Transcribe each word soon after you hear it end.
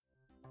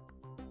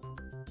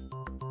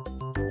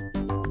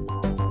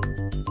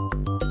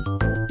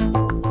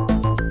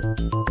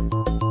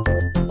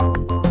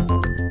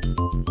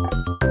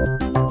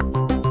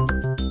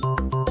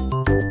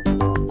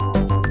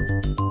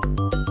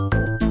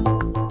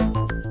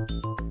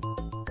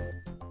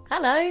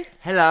Hello.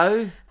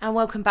 Hello. And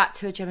welcome back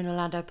to a Gem in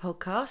Orlando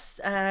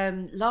podcast.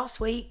 Last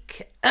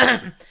week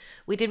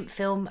we didn't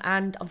film,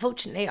 and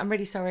unfortunately, I'm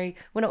really sorry,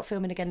 we're not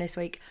filming again this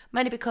week,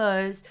 mainly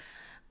because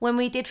when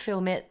we did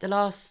film it,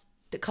 a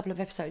couple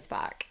of episodes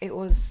back,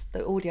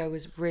 the audio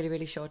was really,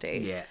 really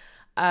shoddy. Yeah.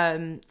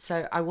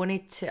 So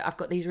I've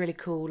got these really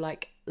cool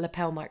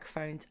lapel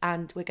microphones,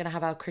 and we're going to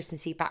have our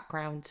Christmassy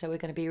background, so we're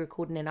going to be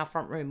recording in our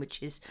front room,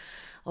 which is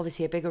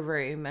obviously a bigger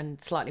room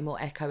and slightly more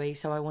echoey.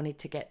 So I wanted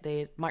to get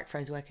the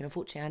microphones working.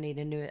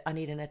 Unfortunately, I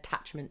need an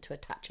attachment to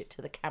attach it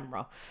to the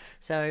camera,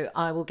 so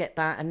I will get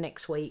that. And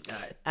next week,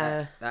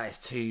 that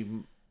is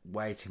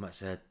way too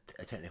much a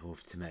technical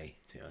to me,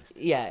 to be honest.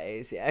 Yeah,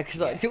 it is. Yeah,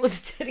 because I do all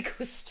the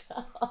technical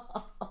stuff.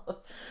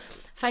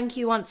 Thank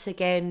you once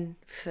again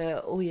for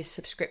all your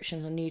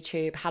subscriptions on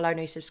YouTube. Hello,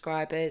 new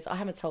subscribers. I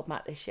haven't told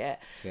Matt this yet.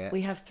 Yeah.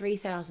 We have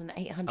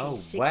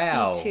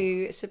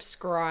 3,862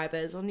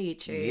 subscribers on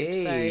YouTube.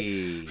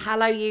 Yay. So,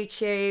 hello,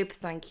 YouTube.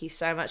 Thank you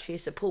so much for your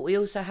support. We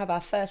also have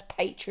our first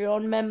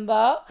Patreon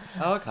member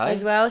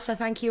as well. So,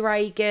 thank you,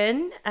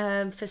 Reagan,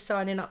 for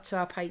signing up to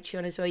our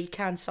Patreon as well. You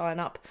can sign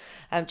up.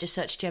 Just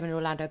search Gem in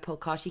Orlando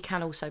podcast. You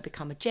can also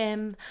become a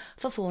Gem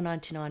for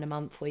 $4.99 a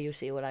month, where you'll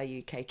see all our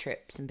UK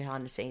trips and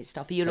behind the scenes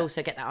stuff. You'll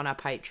also get that on our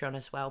Patreon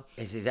as well.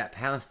 Is that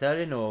pound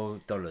sterling or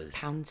dollars?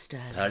 Pound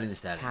sterling. Pound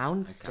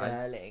sterling.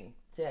 Sterling.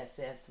 Yes,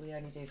 we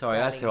only do Sorry,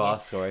 I had to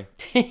ask, sorry.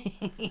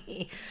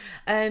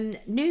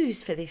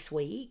 News for this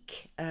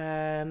week.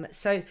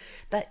 So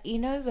that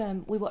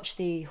we watched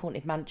The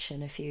Haunted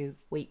Mansion a few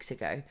weeks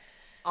ago.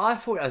 I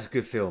thought that was a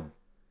good film.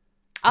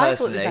 I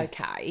thought it was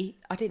okay.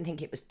 I didn't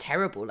think it was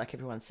terrible like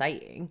everyone's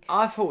saying.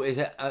 I thought it was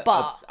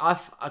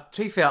to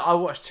be fair, I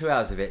watched 2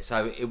 hours of it,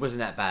 so it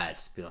wasn't that bad,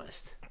 to be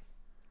honest.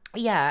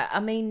 Yeah, I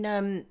mean,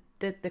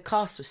 the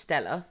cast was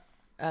stellar.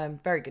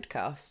 Very good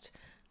cast,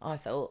 I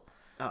thought.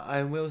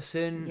 Owen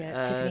Wilson.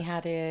 Yeah, Tiffany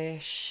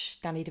Haddish,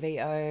 Danny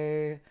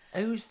DeVito,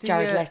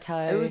 Jared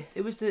Leto.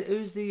 It was the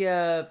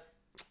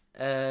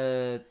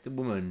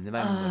woman, the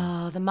main woman.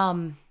 Oh, the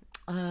mum.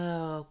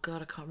 Oh,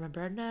 God, I can't remember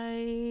her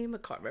name.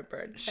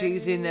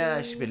 She's in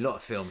she's been in a lot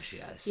of films, she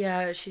has.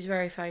 Yeah, she's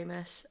very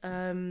famous.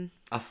 Anyway,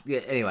 I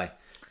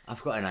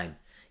forgot her name.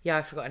 Yeah,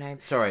 I forgot her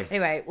name. Sorry.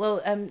 Anyway, well,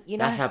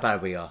 That's how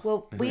bad we are.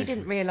 Well, we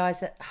didn't realise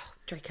that... Oh,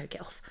 Draco,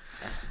 get off.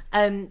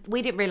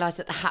 We didn't realise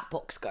that the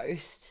Hatbox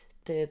Ghost,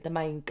 the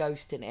main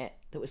ghost in it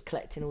that was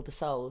collecting all the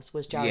souls,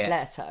 was Jared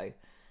Leto.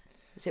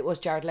 It was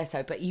Jared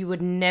Leto, but you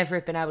would never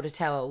have been able to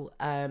tell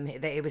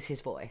that it was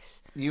his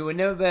voice. You would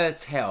never be able to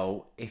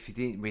tell if you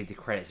didn't read the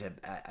credits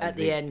at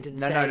the end and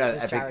say it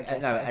was Jared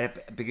Leto. No,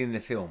 at the beginning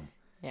of the film.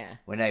 Yeah.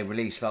 When they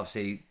released,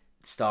 obviously,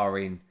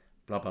 starring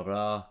blah, blah,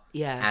 blah.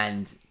 Yeah.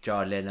 And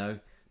Jared Leto.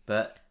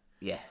 But,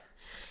 yeah.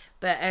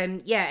 But,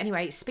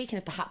 anyway, speaking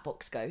of the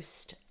Hatbox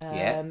Ghost,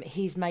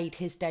 he's made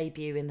his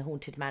debut in the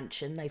Haunted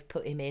Mansion. They've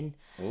put him in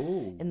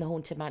the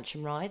Haunted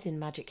Mansion ride in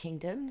Magic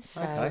Kingdom.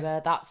 So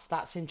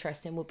that's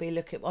interesting. We'll be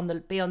on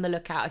the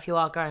lookout if you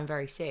are going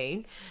very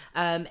soon.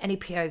 Any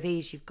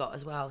POVs you've got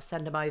as well,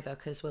 send them over,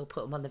 because we'll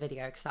put them on the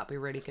video, because that'll be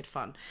really good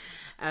fun.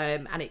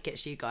 And it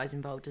gets you guys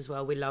involved as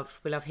well. We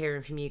love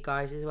hearing from you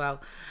guys as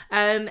well.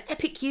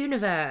 Epic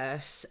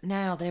Universe.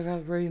 Now, there are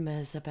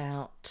rumours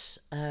about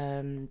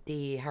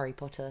the Harry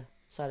Potter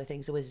side of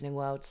things, the Wizarding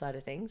World side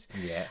of things.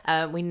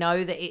 Yeah. We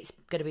know that it's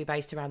going to be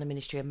based around the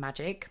Ministry of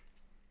Magic.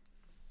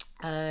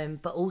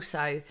 But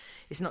also,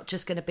 it's not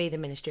just going to be the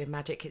Ministry of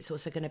Magic, it's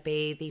also going to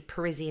be the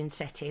Parisian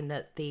setting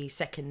that the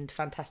second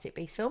Fantastic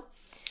Beasts film.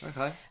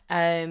 Okay.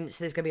 So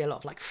there's going to be a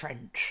lot of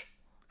French.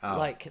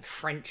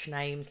 French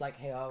names,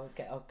 here, I'll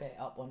get it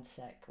up one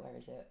sec. Where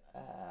is it?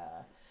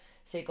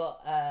 So you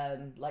got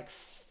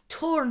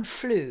Tour en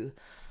Fleu.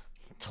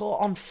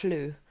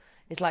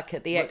 It's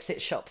at the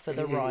exit shop for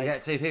the ride. Is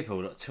that two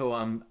people? Tour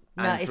and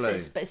No, Fleu?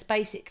 it's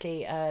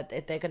basically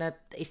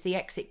it's the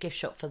exit gift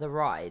shop for the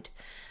ride,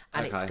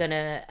 and it's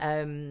gonna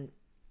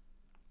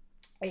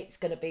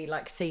be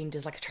themed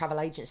as a travel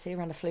agency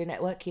around the Fleu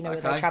network.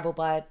 Where they travel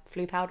by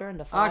Fleu powder and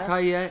the fire.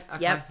 Okay, yeah.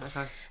 Okay, yep.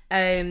 Okay.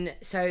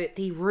 So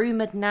the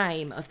rumoured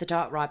name of the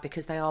dark ride,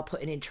 because they are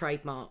putting in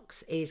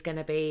trademarks, is going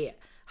to be,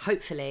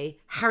 hopefully,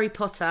 Harry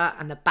Potter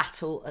and the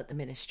Battle at the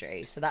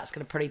Ministry. So that's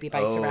going to probably be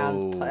based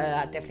around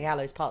Deathly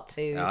Hallows Part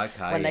 2,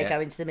 when they go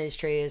into the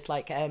Ministry as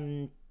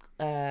other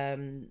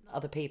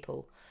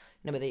people.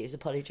 Where they use the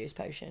Polyjuice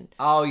potion.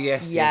 Oh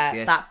yes,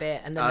 yes. That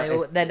bit, and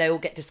then they all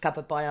get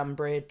discovered by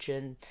Umbridge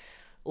and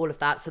all of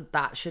that. So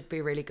that should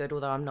be really good.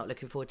 Although I'm not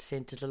looking forward to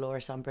seeing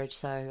Dolores Umbridge,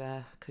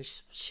 so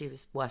because she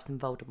was worse than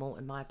Voldemort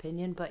in my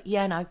opinion. But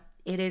yeah, no,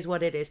 it is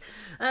what it is.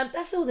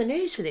 That's all the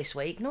news for this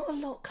week. Not a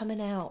lot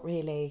coming out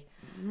really.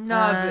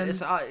 No, is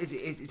that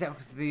because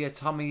of the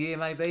time of year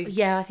maybe?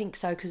 Yeah, I think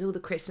so, because all the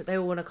Christmas, they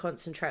all want to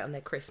concentrate on their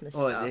Christmas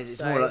stuff.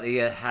 It's more like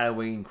the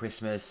Halloween,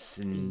 Christmas,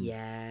 and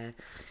yeah.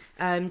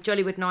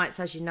 Jollywood Nights,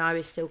 as you know,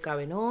 is still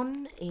going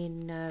on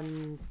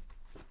in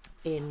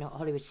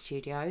Hollywood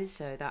Studios,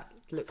 so that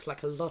looks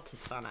like a lot of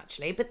fun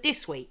actually. But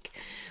this week,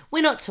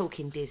 we're not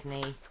talking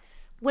Disney,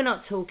 we're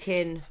not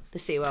talking the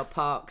SeaWorld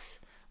parks,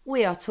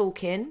 we are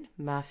talking,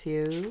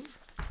 Matthew,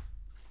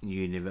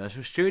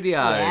 Universal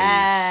Studios.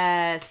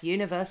 Yes,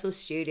 Universal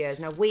Studios.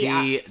 Now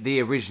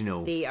the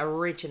original. The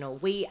original.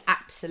 We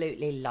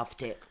absolutely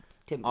loved it,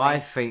 didn't we? I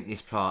think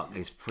this park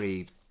is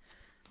pretty.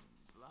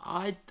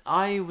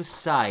 I would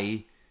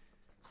say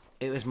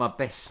it was my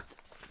best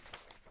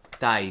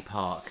day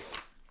park.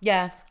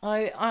 Yeah,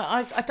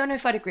 I don't know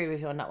if I'd agree with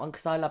you on that one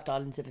because I loved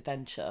Islands of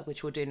Adventure,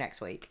 which we'll do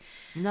next week.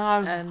 No,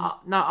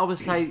 I would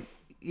say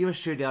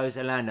Universal Studios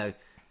Orlando,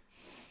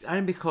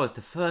 only because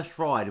the first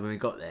ride when we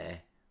got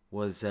there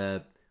was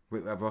Rip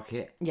Rap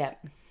Rocket. Yeah.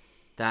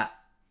 That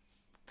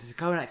to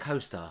go on that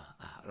coaster,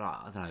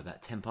 I don't know,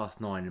 about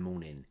 9:10 in the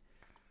morning,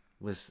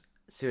 was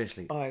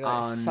seriously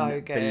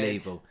so good.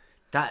 Unbelievable.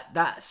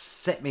 That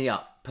set me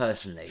up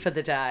personally for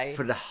the day,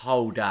 for the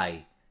whole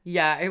day.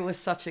 Yeah, it was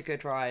such a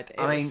good ride.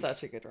 It was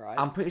such a good ride.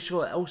 I'm pretty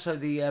sure also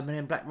the Men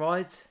in Black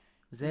rides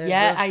was there.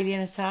 Yeah,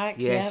 Alien Attack.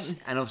 Yes,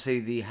 yeah. And obviously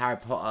the Harry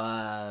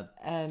Potter.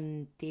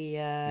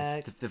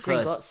 The first,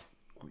 Gringotts.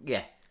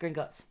 Yeah.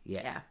 Gringotts.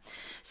 Yeah. Yeah.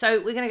 So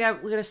we're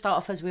gonna start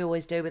off as we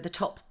always do with the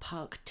top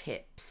park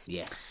tips.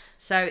 Yes.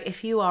 So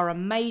if you are a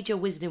major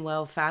Wizarding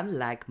World fan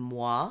like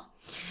moi,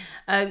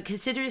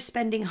 consider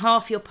spending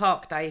half your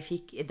park day if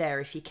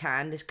you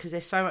can, because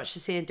there's so much to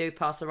see and do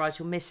past the rides.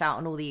 You'll miss out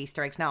on all the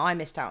Easter eggs. Now I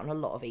missed out on a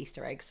lot of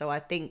Easter eggs, so I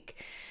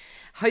think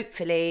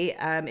hopefully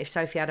if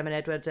Sophie, Adam and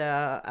Edward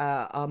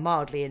are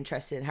mildly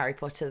interested in Harry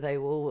Potter, they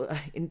will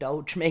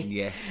indulge me.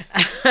 Yes.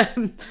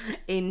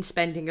 In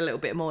spending a little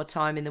bit more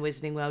time in the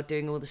Wizarding World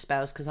doing all the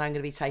spells, because I'm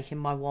going to be taking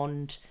my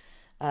wand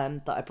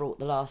that I brought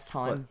the last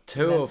time. What,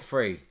 2 or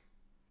 3?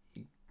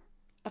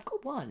 I've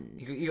got one.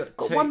 You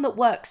got 2? One that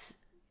works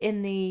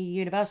in the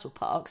Universal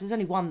Parks. There's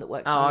only one that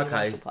works in the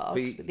Universal Parks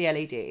with the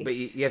LED. But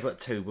you've got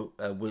 2.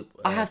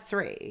 I have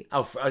 3.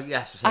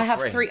 Yes, I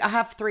have 3. I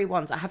have 3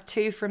 ones. I have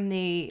 2 from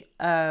the.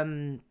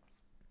 I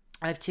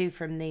have 2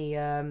 from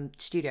the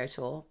studio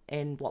tour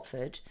in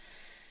Watford.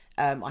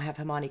 I have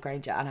Hermione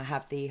Granger and I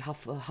have the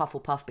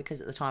Hufflepuff, because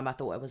at the time I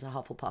thought it was a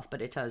Hufflepuff,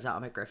 but it turns out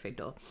I'm a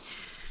Gryffindor.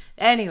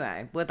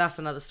 Anyway, well, that's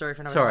another story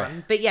for another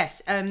time. But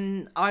yes,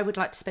 I would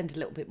like to spend a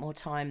little bit more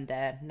time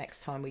there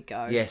next time we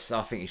go. Yes,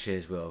 I think you should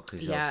as well.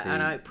 Cause yeah,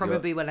 and I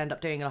probably will end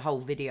up doing a whole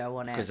video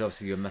on it. Because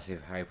obviously you're a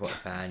massive Harry Potter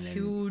fan.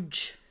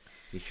 Huge.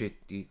 You should,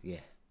 yeah.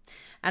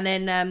 And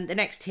then the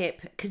next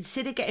tip,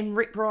 consider getting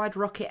Rip Ride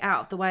Rocket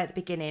out of the way at the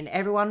beginning.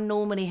 Everyone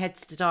normally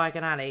heads to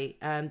Diagon Alley,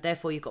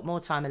 therefore you've got more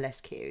time and less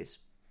queues.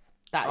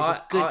 That is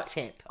a good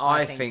tip.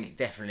 I think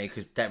definitely,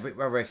 because that Rip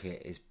Ride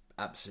Rocket is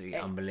absolutely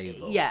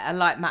unbelievable. Yeah, and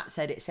like Matt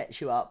said, it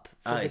sets you up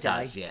for the day.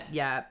 Does, yeah.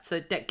 Yeah, so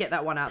get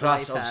that one out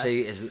Plus, of the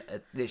way first.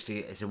 obviously,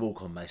 it's a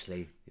walk-on,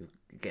 mostly. You're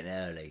getting it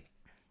early.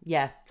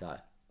 Yeah. So.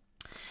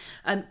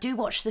 Do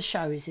watch the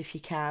shows if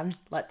you can,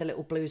 like the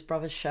little Blues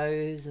Brothers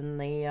shows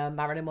and the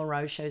Marilyn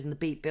Monroe shows and the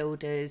Beat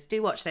Builders.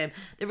 Do watch them.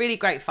 They're really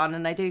great fun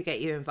and they do get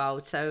you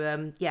involved.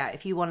 So, yeah,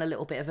 if you want a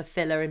little bit of a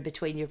filler in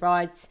between your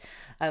rides,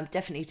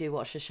 definitely do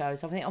watch the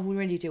shows. I think we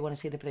really do want to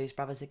see the Blues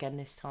Brothers again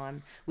this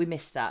time. We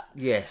missed that.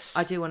 Yes.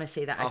 I do want to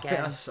see that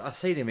again. I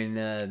seen them in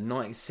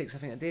 96, I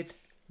think I did.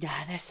 Yeah,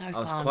 they're so fun. I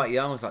was quite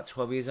young. I was like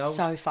 12 years old.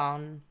 So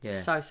fun.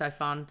 Yeah. So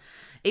fun.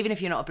 Even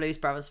if you're not a Blues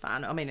Brothers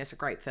fan. I mean, it's a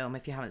great film.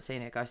 If you haven't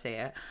seen it, go see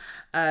it.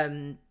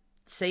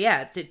 So,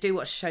 yeah, do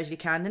watch the shows if you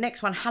can. The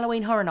next one,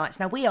 Halloween Horror Nights.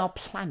 Now, we are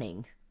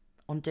planning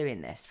on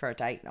doing this for a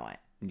date night.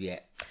 Yeah.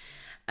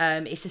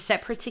 It's a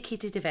separate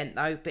ticketed event,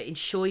 though, but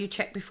ensure you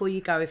check before you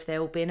go if there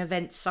will be an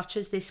event such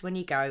as this when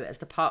you go, as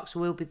the parks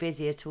will be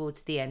busier towards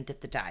the end of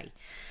the day.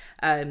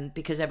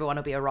 Because everyone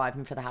will be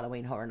arriving for the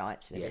Halloween Horror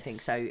Nights and everything.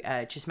 Yes.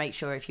 So just make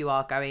sure if you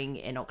are going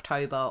in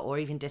October or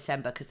even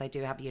December, because they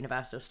do have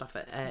Universal stuff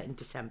in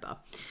December.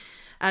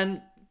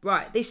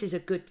 Right, this is a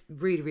good,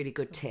 really, really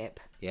good tip.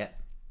 Yeah.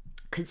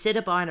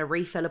 Consider buying a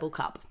refillable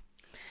cup.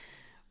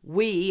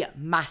 We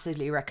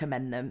massively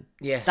recommend them.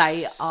 Yes.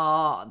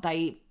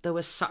 There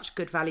was such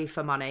good value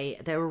for money.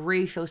 There were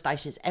refill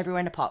stations everywhere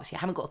in the parks. You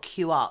haven't got to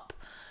queue up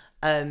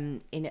at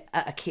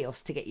a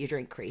kiosk to get your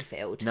drink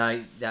refilled.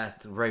 No,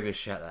 that's a very good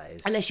shout, that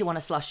is. Unless you want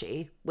a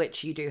slushie,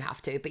 which you do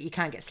have to, but you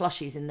can get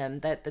slushies in them.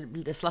 The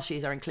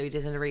slushies are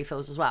included in the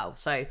refills as well.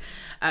 So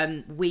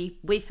we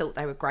thought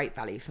they were great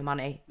value for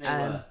money. They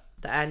were.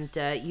 And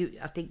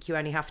I think you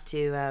only have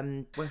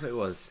to. What it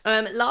was?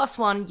 Last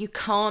one, you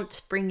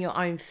can't bring your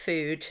own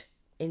food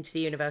into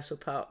the Universal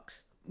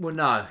Parks. Well,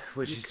 no,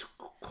 which is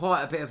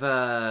quite a bit of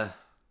a.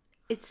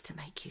 It's to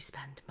make you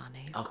spend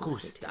money. Of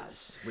course it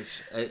does.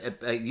 Which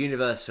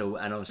Universal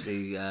and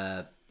obviously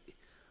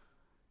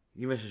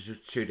Universal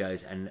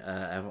Studios and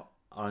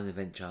Island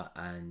Adventure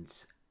and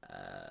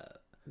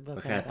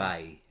Volcano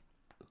Bay.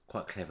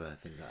 Quite clever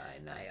things like that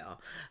in there. They are.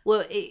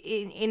 Well,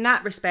 in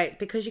that respect,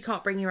 because you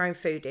can't bring your own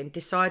food in,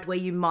 decide where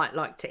you might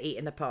like to eat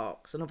in the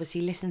parks, and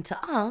obviously listen to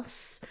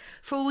us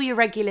for all your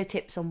regular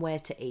tips on where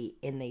to eat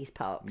in these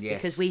parks. Yes.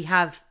 Because we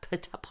have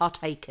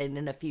partaken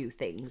in a few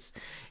things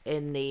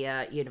in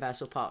the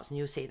Universal Parks, and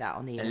you'll see that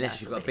on the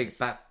Unless Universal you've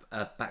got videos.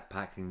 a big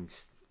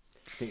backpacking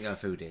Sneak your own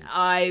food in.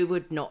 I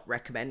would not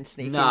recommend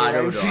sneaking your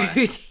own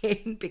food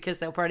in because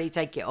they'll probably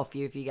take it off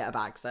you if you get a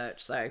bag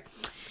search. So,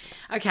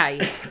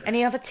 okay.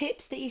 Any other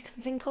tips that you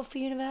can think of for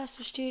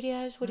Universal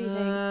Studios? What do you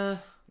think?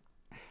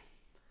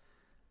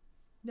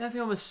 The other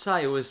thing I would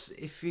say was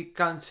if you're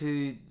going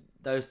to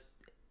those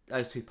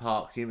two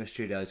parks, Universal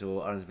Studios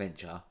or Islands of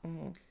Adventure,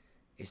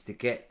 is to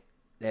get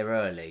there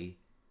early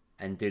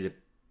and do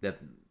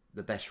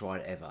the best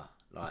ride ever.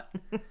 Like,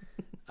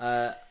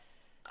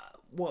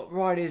 what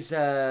ride is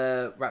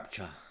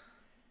Rapture?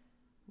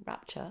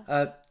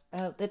 Rapture?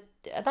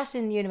 That's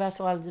in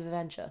Universal Islands of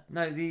Adventure.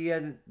 No,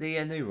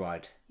 the new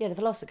ride. Yeah, the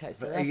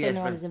Velocicoaster. That's in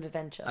Islands of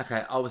Adventure.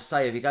 Okay, I would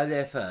say if you go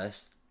there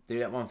first, do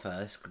that one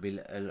first. Could be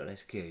a lot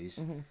less queues.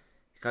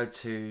 Go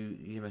to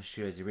Universal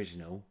Studios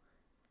original.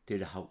 Do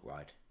the Hulk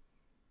ride.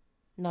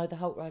 No, the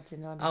Hulk ride's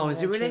in Islands of Adventure. Oh,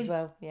 is it really? As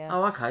well. Yeah.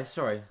 Oh, okay.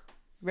 Sorry.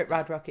 Rip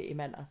Ride Rocket, you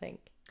meant, I think.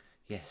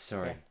 Yes,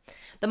 sorry. Yeah.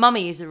 The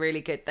Mummies are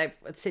really good.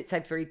 Since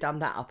they've redone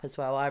that up as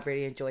well, I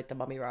really enjoyed the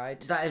Mummy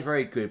ride. That is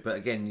very good, but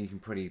again, you can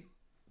pretty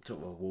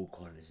sort of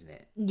walk on, isn't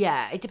it?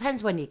 Yeah, it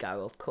depends when you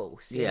go, of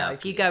course. You know,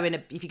 if you go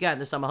in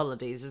the summer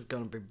holidays, it's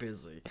going to be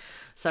busy.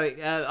 So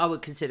I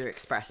would consider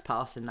Express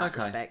Pass in that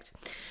respect.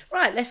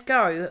 Right, let's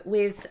go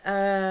with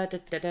where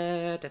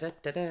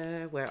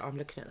I'm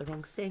looking at the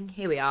wrong thing.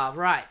 Here we are.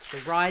 Right, the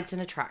rides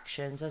and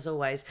attractions as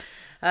always.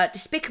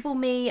 Despicable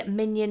Me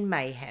Minion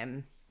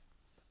Mayhem.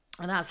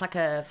 And that's like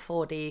a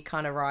 4D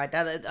kind of ride.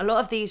 A lot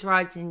of these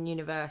rides in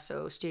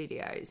Universal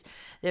Studios,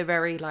 they're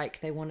very like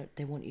they want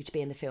you to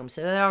be in the film.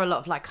 So there are a lot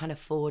of like kind of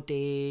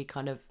 4D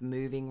kind of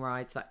moving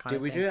rides, that kind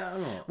of thing. Did we do that or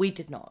not? We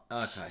did not.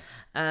 Okay.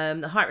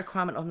 The height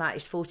requirement on that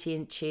is 40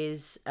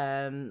 inches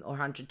or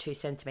 102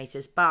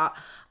 centimetres. But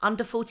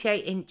under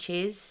 48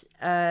 inches,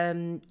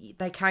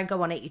 they can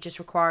go on it. You just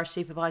require a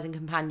supervising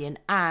companion.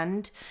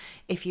 And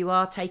if you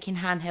are taking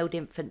handheld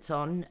infants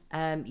on,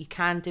 you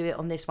can do it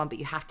on this one, but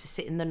you have to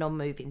sit in the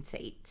non-moving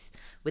seats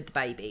with the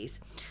babies.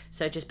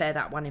 So just bear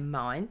that one in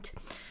mind.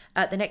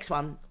 The next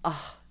one,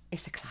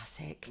 it's a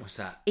classic. What's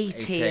that?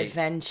 E.T.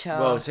 Adventure.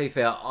 Well, to be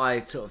fair,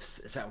 I sort of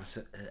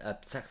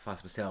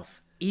sacrificed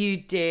myself. You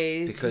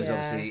did. Because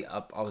obviously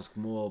I was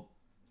more...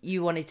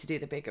 You wanted to do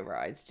the bigger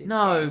rides, didn't you?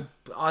 No,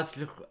 but I was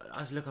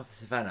look after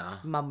Savannah.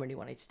 Mum really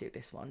wanted to do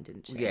this one,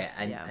 didn't she? Yeah,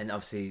 and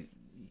obviously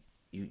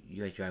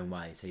you had your own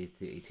way, so you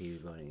did E.T.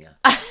 running, yeah.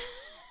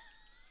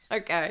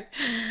 Okay.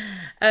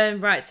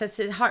 Right, so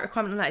the height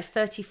requirement on that is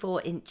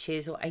 34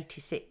 inches or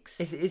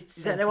 86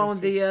 Is that the one with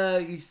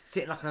the, you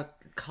sit like a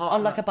car?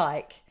 On like a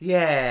bike.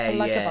 Yeah, on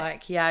like a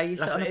bike, yeah. You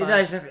sit on a bike. No,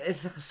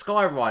 it's like a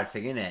sky ride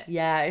thing, isn't it?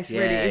 Yeah, it's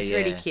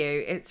really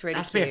cute. It's really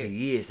That's cute. That's been for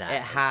years, that.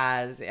 It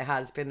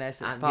has been there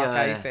since the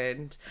park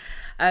opened.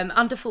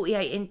 Under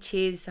 48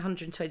 inches,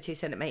 122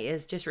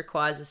 centimetres, just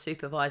requires a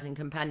supervising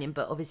companion,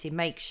 but obviously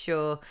make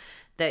sure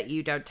that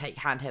you don't take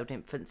handheld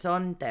infants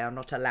on. They are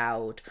not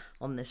allowed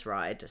on this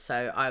ride.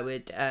 So I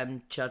would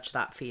judge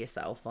that for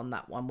yourself on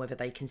that one, whether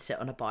they can sit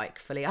on a bike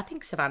fully. I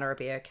think Savannah will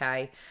be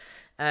okay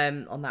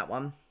on that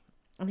one.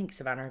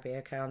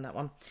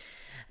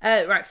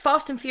 Right,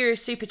 Fast and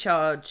Furious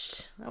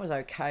Supercharged. That was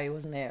okay,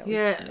 wasn't it?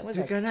 Yeah, it was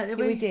okay.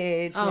 We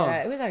did. Oh.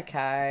 Yeah, it was okay.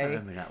 I don't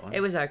remember that one. It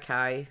was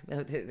okay.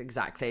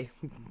 Exactly.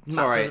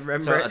 Sorry, doesn't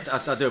remember it.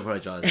 I do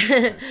apologise.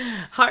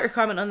 Height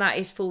requirement on that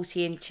is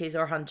 40 inches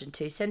or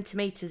 102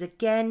 centimetres.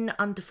 Again,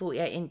 under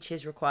 48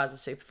 inches requires a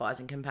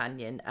supervising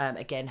companion.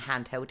 Again,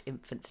 handheld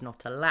infants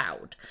not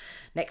allowed.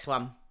 Next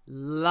one.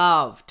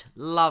 Loved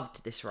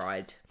this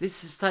ride.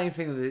 This is the same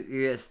thing with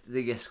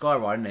the Sky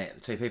Ride, isn't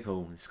it? Two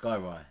people in the Sky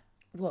Ride.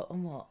 What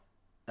on what?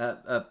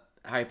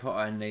 Harry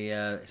Potter and the...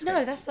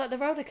 No, that's like the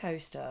roller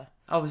coaster.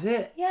 Oh, was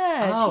it?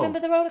 Yeah. Do you remember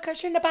the roller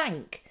coaster in the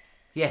bank?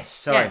 Yes,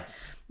 sorry. Yes.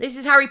 This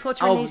is Harry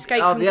Potter and the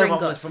Escape from the Gringotts. Other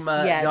one was from the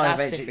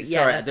Adventure.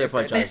 Sorry, I do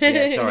apologise.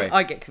 Yeah, sorry.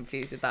 I get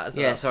confused with that as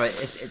well. Yeah, sorry.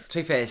 To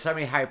be fair, there's so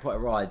many Harry Potter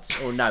rides.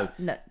 Or no.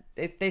 No,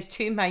 there's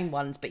two main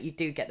ones, but you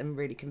do get them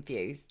really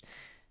confused.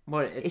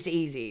 Well, it's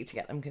easy to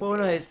get them confused. Well,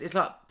 no, it's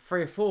like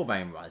 3 or 4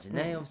 main rides in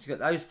there. Obviously, you've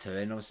got those two,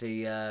 and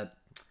obviously...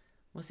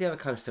 what's the other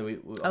coaster?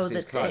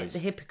 The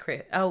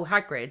hypocrite. Oh,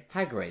 Hagrid's.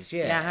 Hagrid's,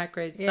 yeah. Yeah,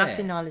 Hagrid's. Yeah. That's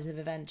in Islands of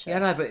Adventure. Yeah,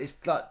 no, but it's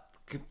like...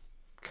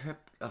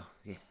 Oh,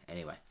 yeah,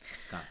 anyway.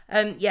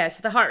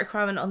 So the height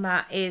requirement on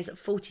that is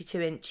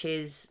 42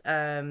 inches,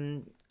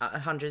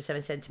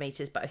 107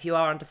 centimetres. But if you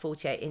are under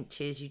 48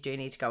 inches, you do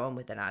need to go on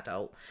with an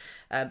adult.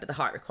 But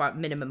the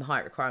minimum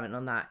height requirement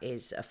on that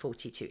is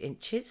 42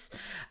 inches.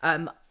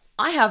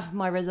 I have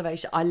my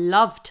reservation. I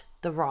loved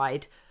the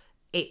ride.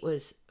 It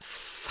was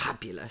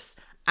fabulous.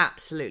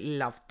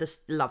 Absolutely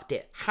loved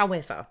it.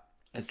 However,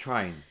 a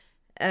train.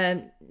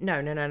 No.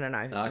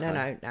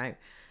 Okay. No.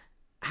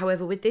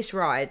 However, with this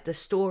ride, the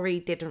story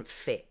didn't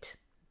fit.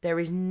 There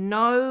is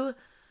no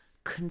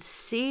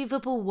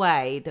conceivable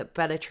way that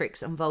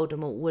Bellatrix and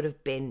Voldemort would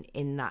have been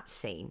in that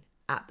scene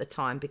at the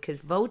time,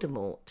 because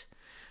Voldemort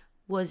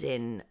was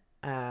in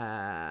oh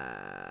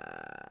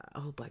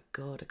my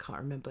god, I can't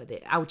remember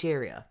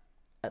Algeria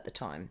at the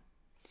time.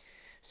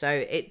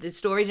 So the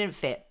story didn't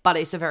fit, but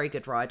it's a very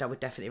good ride. I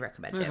would definitely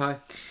recommend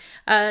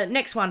it.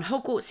 Next one,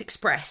 Hogwarts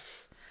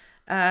Express.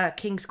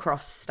 King's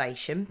Cross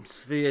Station.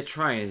 It's the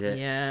train, is it?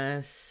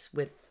 Yes,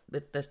 with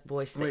the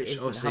voice that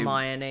isn't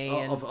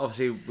Hermione.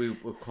 Obviously, we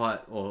were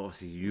quite... Well,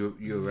 obviously, you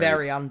were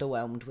very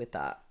underwhelmed with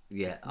that.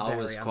 Yeah, I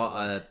was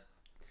quite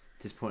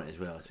disappointed as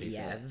well, to be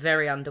fair.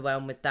 Very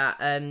underwhelmed with that.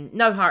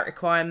 No height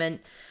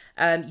requirement.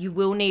 You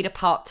will need a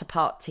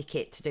part-to-part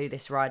ticket to do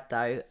this ride,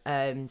 though.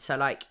 So,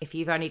 like, if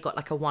you've only got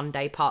like a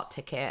one-day part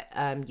ticket,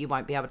 you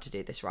won't be able to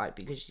do this ride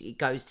because it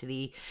goes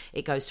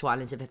to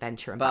Islands of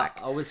Adventure and back.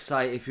 But I would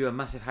say if you're a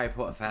massive Harry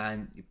Potter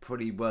fan, you're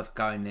probably worth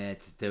going there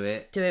to do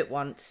it. Do it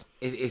once.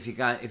 If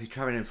you're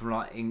traveling from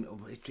like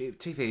you're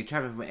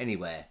traveling from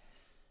anywhere,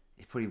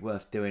 it's probably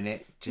worth doing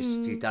it. Just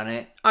you've done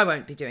it. I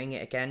won't be doing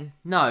it again.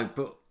 No,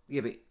 but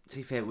to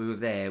be fair, we were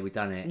there. We've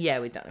done it. Yeah,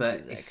 we've done it.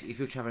 But if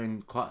you're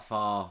traveling quite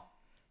far,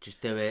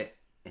 just do it.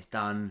 It's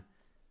done.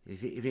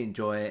 If you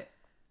enjoy it,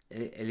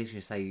 at least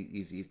you say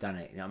you've done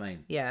it. You know what I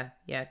mean? Yeah,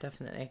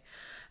 definitely.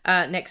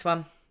 Next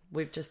one.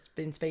 We've just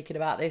been speaking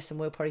about this, and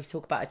we'll probably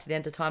talk about it to the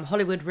end of time.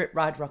 Hollywood Rip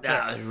Ride Rocket.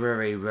 That was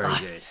very, very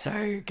good.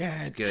 So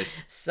good. Good.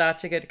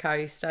 Such a good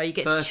coaster. You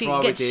get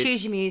to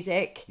choose your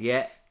music.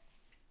 Yeah.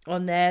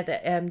 On there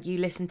that you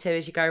listen to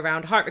as you go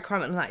around. Height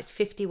requirement on that is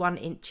 51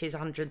 inches,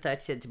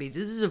 130 centimetres.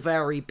 This is a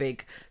very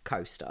big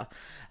coaster.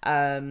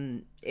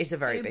 It's a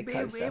very big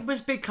coaster. It was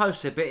a big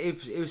coaster, but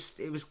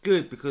it was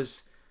good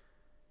because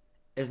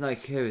there's no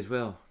queue as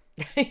well.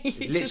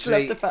 You just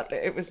love the fact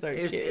that it was no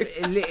queue.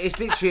 It's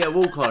literally a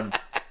walk on.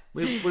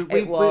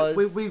 It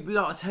was. We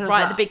like turn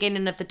right at the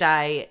beginning of the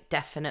day,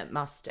 definite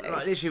must do.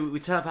 Right, literally, we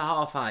turned up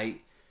at 8:30.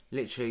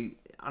 Literally,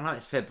 I know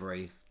it's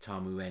February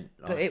time we went.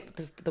 Like,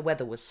 but the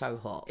weather was so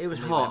hot. It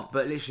was hot,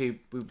 but literally,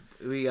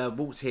 we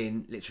walked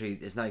in. Literally,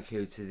 there's no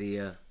queue to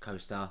the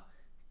coaster.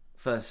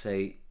 First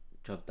seat,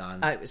 job done.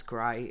 Oh, it was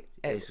great.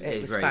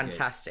 It was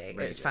fantastic.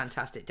 It was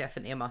fantastic.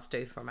 Definitely a must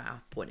do from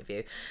our point of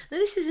view. Now,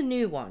 this is a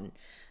new one.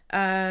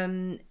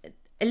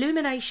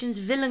 Illuminations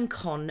Villain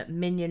Con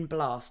Minion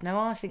Blast. Now,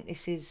 I think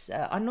this is...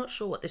 I'm not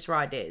sure what this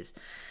ride is.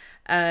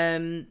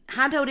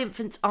 Handheld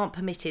infants aren't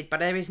permitted, but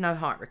there is no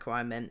height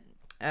requirement.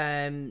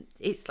 I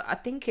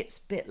think it's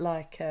a bit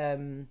like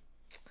Men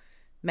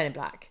in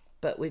Black,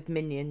 but with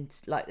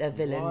minions, like they're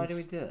villains. Why do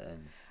we do it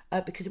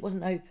then? Because it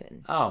wasn't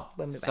open. Oh,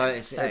 when we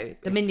went.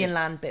 The Minion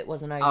Land bit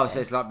wasn't open. Oh, so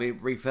it's like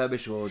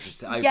refurbished or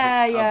just open?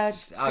 Yeah,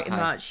 pretty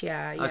much.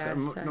 Yeah. Okay.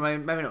 So.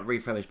 Maybe not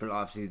refurbished, but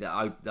obviously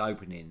the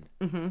opening.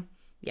 Mm-hmm.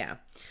 Yeah.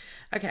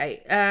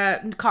 Okay,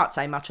 can't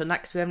say much on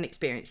that because we haven't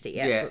experienced it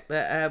yet,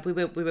 but we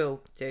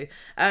will do.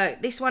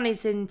 This one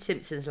is in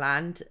Simpsons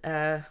Land.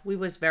 We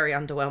was very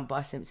underwhelmed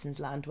by Simpsons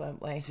Land,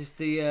 weren't we? Is this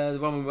the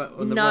one we went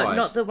on the ride? No,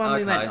 not the one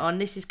we went on.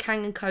 This is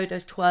Kang and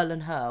Kodo's Twirl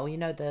and Hurl. You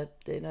know the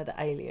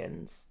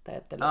aliens.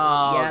 They're the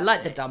little,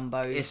 like the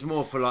Dumbos. It's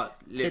more for like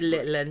the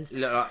little ones.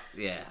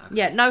 Okay.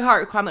 Yeah, no height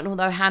requirement.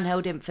 Although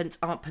handheld infants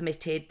aren't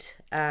permitted.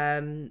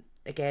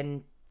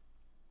 Again,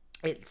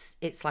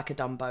 it's like a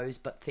Dumbos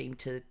but themed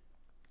to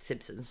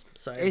Simpsons.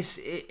 So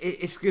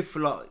it's good for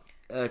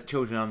like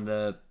children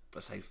under,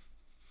 let's say,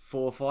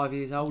 4 or 5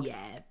 years old.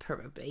 Yeah,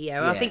 probably.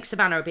 Yeah, well, I think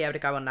Savannah will be able to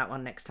go on that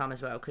one next time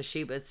as well because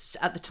she was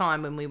at the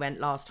time when we went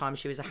last time.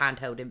 She was a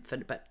handheld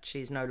infant, but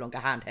she's no longer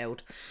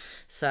handheld,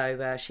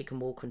 so she can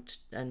walk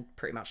and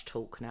pretty much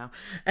talk now.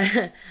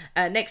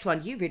 Next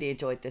one, you really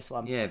enjoyed this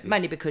one,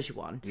 mainly because you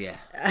won. Yeah,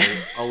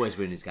 I always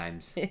win these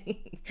games.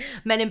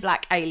 Men in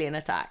Black Alien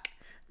Attack.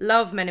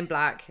 Love Men in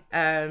Black,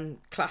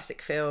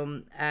 classic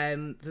film,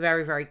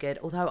 very, very good.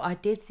 Although I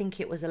did think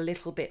it was a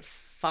little bit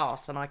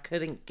fast and I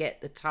couldn't get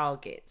the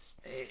targets.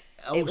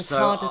 It was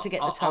harder to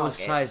get the targets. I would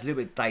say it's a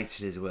little bit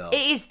dated as well.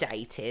 It is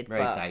dated.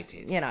 Very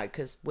dated. You know,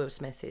 because Will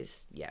Smith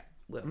is,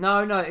 Will.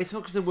 No, it's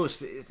not because of Will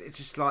Smith. It's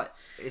just like,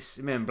 it's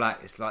Men in Black.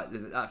 It's like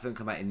that film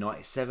came out in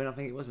 97, I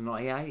think it was, or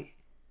 98.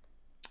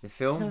 The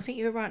film. No, I think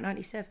you were right,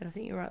 97. I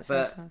think you were right the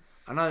first time.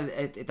 I know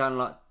it done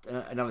like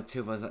another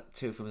two films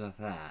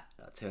after that,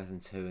 like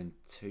 2002 and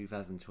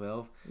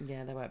 2012.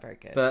 Yeah, they weren't very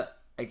good. But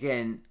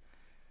again,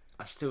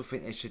 I still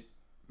think they should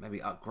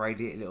maybe upgrade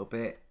it a little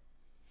bit.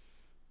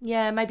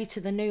 Yeah, maybe to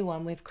the new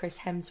one with Chris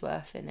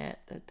Hemsworth in it.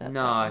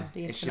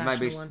 It should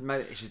maybe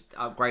it should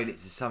upgrade it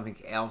to something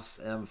else,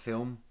 another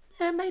film.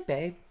 Yeah,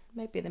 maybe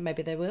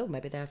they will.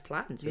 Maybe they have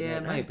plans. Yeah,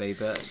 maybe,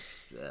 but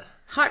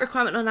height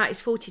requirement on that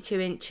is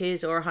 42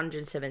 inches or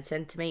 107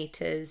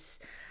 centimeters.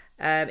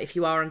 If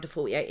you are under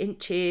 48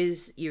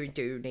 inches, you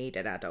do need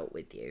an adult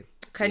with you.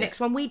 Okay, next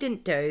one we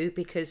didn't do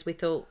because we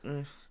thought...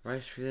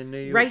 Race Through New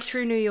York. Race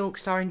Through New York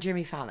starring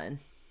Jimmy Fallon.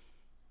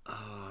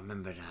 Oh, I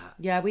remember that.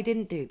 Yeah, we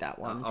didn't do that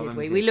one, did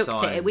we? We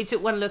looked at it. We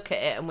took one look at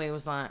it and we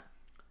was like,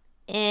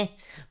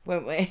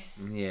 weren't we?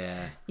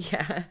 Yeah.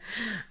 Yeah.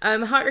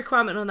 Height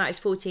requirement on that is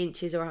 40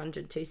 inches or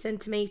 102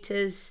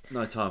 centimetres.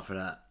 No time for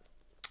that.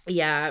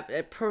 Yeah,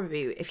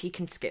 probably if you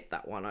can skip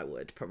that one, I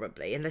would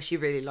probably, unless you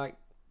really like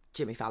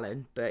Jimmy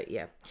Fallon, but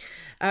yeah.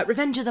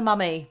 Revenge of the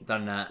Mummy.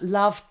 Done that.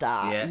 Loved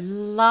that. Yeah.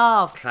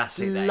 Loved.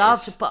 Classic.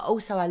 Loved, but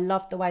also I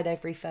loved the way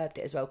they've refurbed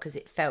it as well because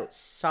it felt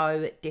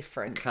so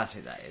different.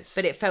 Classic that is.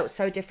 But it felt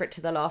so different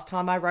to the last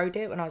time I rode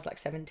it when I was like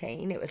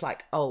 17. It was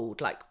like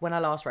old. Like when I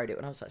last rode it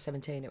when I was like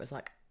 17, it was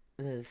like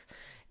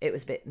it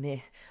was a bit meh.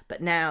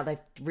 But now they've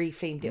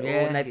rethemed it all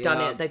and they've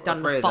done it. They've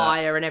done the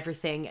fire and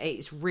everything.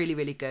 It's really,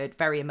 really good.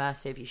 Very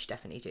immersive. You should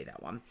definitely do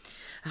that one.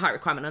 The height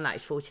requirement on that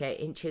is 48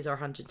 inches or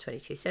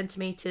 122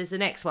 centimetres. The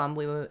next one,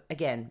 we were,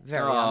 again,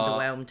 very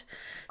underwhelmed.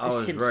 The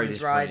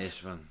Simpsons ride.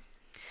 This one.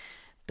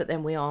 But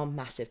then we are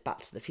massive Back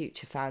to the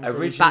Future fans.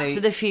 And Back to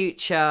the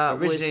Future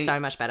was so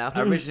much better.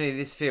 Originally,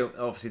 this film,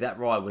 obviously, that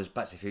ride was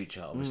Back to the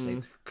Future,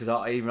 obviously. Because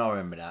I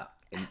remember that.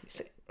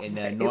 In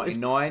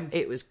 99.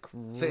 It was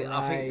great.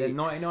 I think the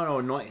 99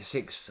 or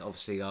 96,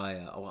 obviously, I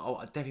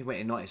definitely went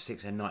in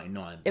 96 and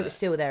 99. It was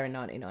still there in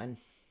 99.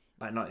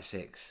 About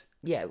 96?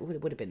 Yeah, it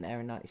would have been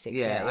there in 96.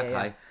 Yeah, okay.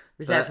 Yeah. It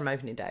was there from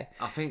opening day.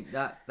 I think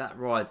that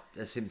ride,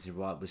 the Simpsons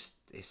ride,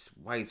 it's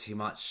way too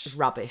much. It's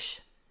rubbish.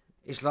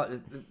 It's like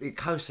the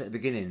coaster at the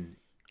beginning.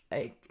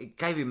 It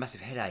gave you a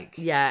massive headache.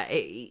 Yeah,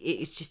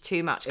 it's just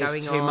too much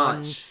going on. Too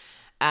much.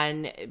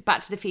 And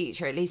Back to the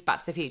Future, at least Back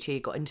to the Future,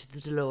 you got into the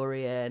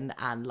DeLorean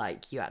and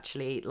like you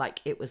actually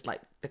it was like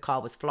the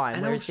car was flying.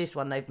 And whereas this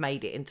one, they've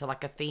made it into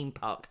like a theme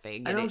park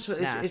thing. And also,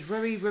 it's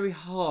very, very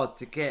hard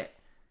to get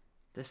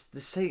the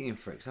seating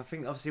for it. Because I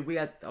think obviously we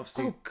had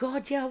Oh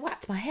God, yeah, I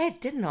whacked my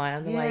head, didn't I,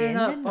 on the way in?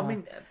 Didn't I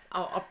mean,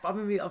 I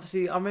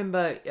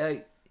remember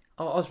I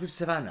was with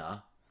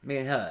Savannah, me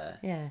and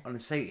her, on the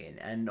seating,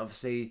 and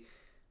obviously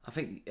I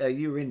think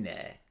you were in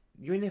there.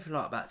 You were in there for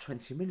like about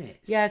 20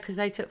 minutes. Yeah, because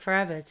they took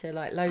forever to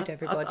like load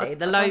everybody.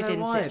 The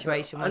loading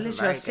situation wasn't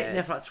very good. I was sitting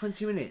there for like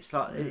 20 minutes.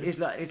 Like it's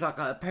like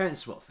a parent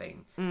swap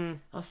thing. I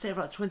was sitting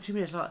for like 20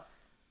 minutes. Like,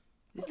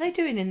 what are they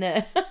doing in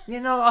there? You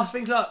know, I was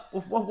thinking like,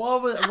 why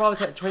would a ride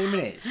take 20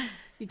 minutes?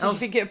 Did you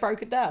think it had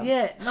broken down?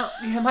 Yeah,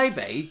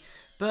 maybe.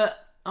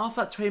 But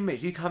after that 20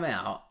 minutes, you come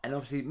out, and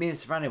obviously me and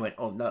Savannah went.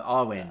 Oh no,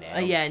 I went in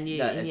there. Yeah, and you.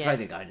 Savannah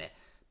didn't go in there.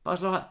 But I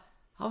was like,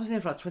 I was in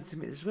there for like 20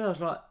 minutes as well. I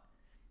was like,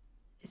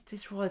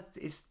 this ride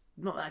is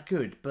not that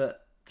good,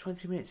 but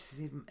 20 minutes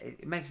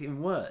it makes it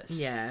even worse.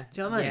 Yeah.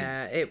 Do you know what I mean?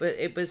 Yeah,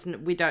 it was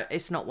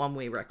it's not one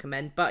we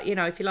recommend, but you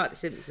know, if you like the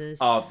Simpsons.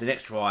 Oh, the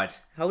next ride.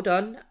 Hold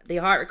on. The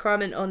height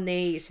requirement on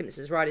the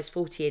Simpsons ride is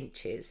 40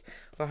 inches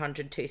or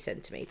 102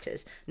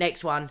 centimetres.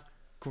 Next one,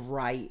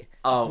 great.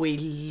 Oh, we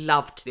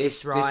loved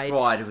this ride. This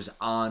ride was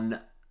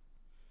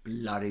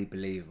bloody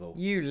believable.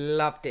 You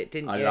loved it,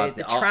 didn't you? I loved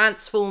it.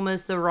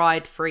 Transformers the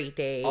ride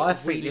 3D. I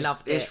think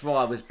loved it. This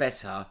ride was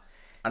better.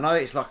 I know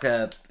it's like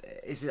the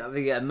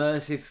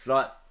immersive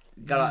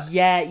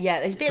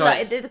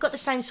they've got the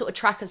same sort of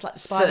track as like the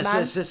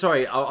Spider-Man.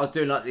 Sorry, I was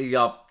doing like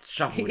the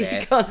shuffle there.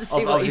 You can't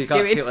see what he's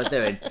doing. See what I was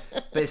doing.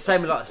 But it's the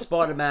same with like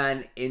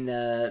Spider-Man in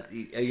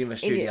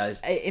Universal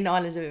Studios. In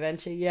Islands of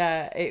Adventure,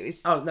 yeah. It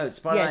was. Oh no,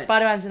 Spider-Man. Yeah,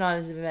 Spider-Man's in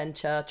Islands of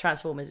Adventure.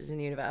 Transformers is in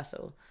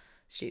Universal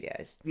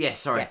Studios. Yeah,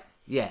 sorry.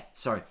 Yeah,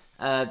 sorry.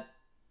 And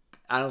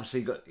obviously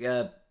you got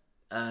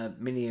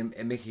Minnie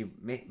and Mickey.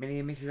 Minnie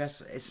and Mickey, it's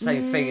the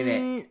same thing, isn't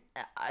it?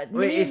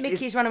 Minnie and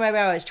Mickey's Runaway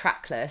Railroad is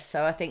trackless,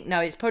 so I think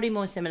it's probably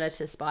more similar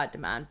to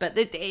Spider-Man. But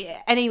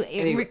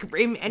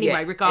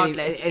anyway,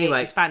 regardless, it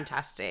was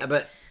fantastic.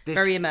 But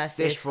very immersive.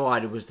 This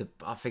ride was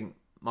I think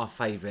my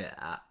favourite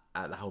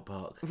at the whole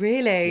park.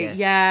 Really? Yes.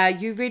 Yeah,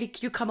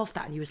 you come off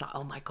that and you was like,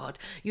 oh my God,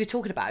 you were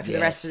talking about it for the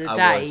rest of the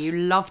day. You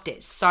loved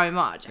it so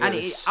much.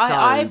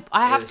 I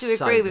have to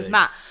agree with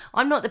Matt.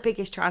 I'm not the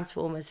biggest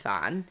Transformers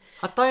fan.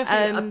 I don't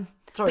think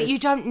but you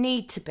don't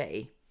need to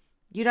be.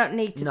 You don't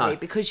need to be,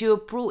 because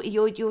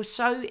you're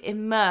so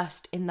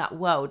immersed in that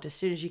world as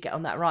soon as you get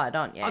on that ride,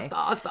 aren't you?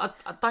 I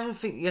don't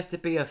think you have to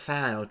be a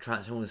fan of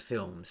Transformers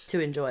films to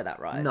enjoy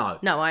that ride. No,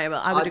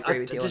 I would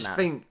agree with you on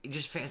that. You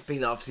just think it's be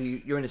like,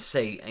 obviously you're in a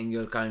seat and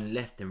you're going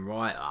left and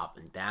right, up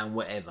and down,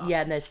 whatever.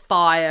 Yeah, and there's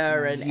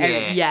fire and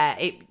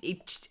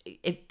it's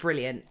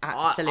brilliant,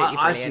 absolutely brilliant.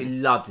 I actually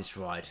loved this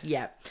ride.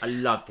 Yeah, I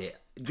loved it.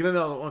 Do you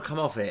remember I want to come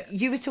off it?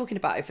 You were talking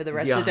about it for the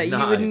rest of the day.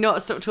 No. You would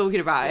not stop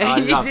talking about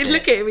it. You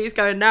look at him, he's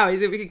going now.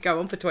 We could go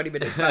on for 20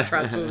 minutes about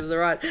Transformers the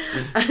ride.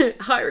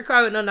 Height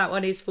requirement on that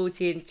one is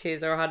 40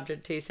 inches or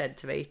 102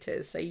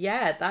 centimetres. So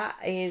yeah, that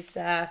is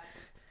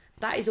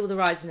all the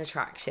rides and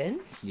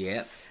attractions.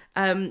 Yeah.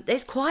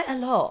 There's quite a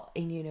lot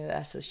in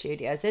Universal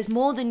Studios. There's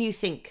more than you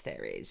think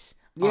there is,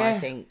 I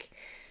think.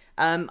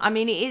 I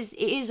mean, it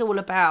is all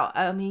about...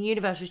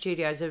 Universal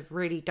Studios have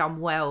really done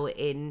well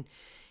in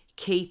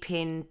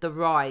keeping the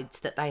rides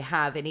that they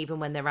have, and even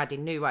when they're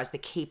adding new rides, they're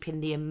keeping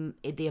the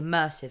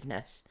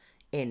immersiveness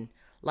in,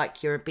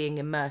 like you're being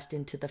immersed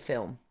into the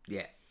film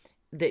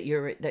that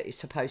you're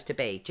supposed to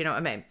be. Do you know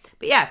what I mean?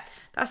 But yeah,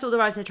 that's all the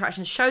rides and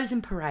attractions. Shows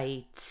and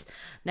parades.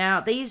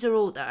 Now these are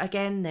all,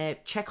 again, they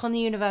check on the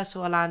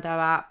Universal Orlando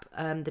app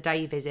the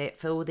day you visit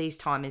for all these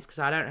timings, because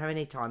I don't have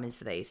any timings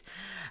for these.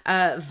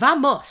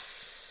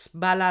 Vamos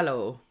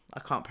Balalo. I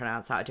can't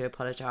pronounce that. I do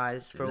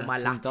apologise for all my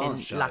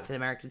Latin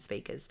American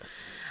speakers.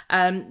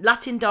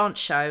 Latin dance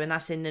show, and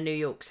that's in the New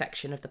York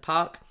section of the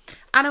park.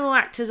 Animal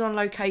actors on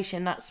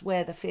location. That's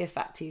where the Fear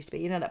Factor used to be.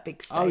 You know, that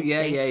big stage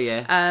thing?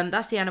 Yeah.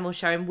 That's the animal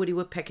show in Woody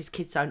Woodpecker's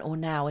Kids Zone, or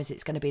now as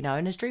it's going to be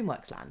known as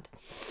DreamWorks Land.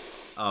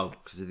 Oh,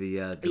 because of the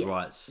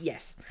rights.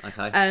 Yes.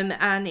 Okay.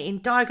 And in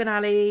Diagon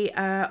Alley,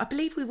 I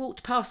believe we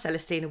walked past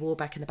Celestina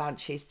Warbeck and the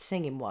Banshees, the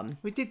singing one.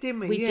 We did,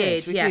 didn't we? We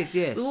did,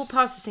 yes. We walked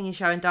past the singing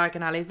show in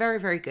Diagon Alley. Very,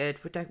 very good.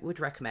 Would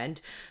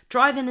recommend.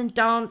 Drive-In and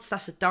Dance.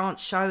 That's a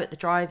dance show at the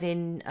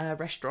drive-in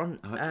restaurant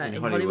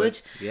in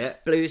Hollywood. Yeah.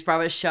 Blues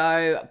Brothers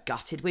show.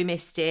 Gutted we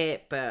missed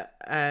it, but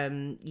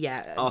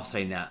yeah. I've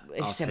seen that.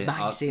 It's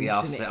amazing,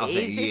 isn't it?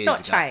 It's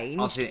not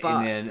changed. I've seen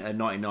it in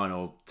 99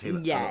 or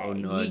 2. Yeah,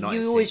 or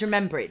you always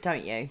remember it,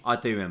 don't you? I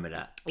do remember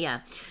that.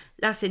 Yeah,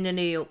 that's in the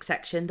New York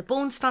section. The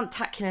Bourne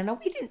Stuntacular. No,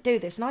 we didn't do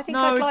this, and I think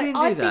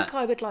think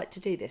I would like to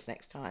do this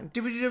next time.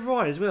 Did we do a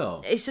ride as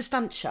well? It's a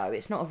stunt show.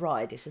 It's not a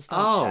ride. It's a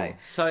stunt show.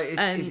 So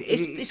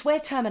it's where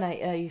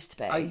Terminator used to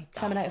be.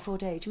 Terminator 4D.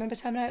 Do you remember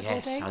Terminator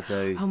 4D? Yes, I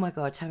do. Oh my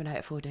god,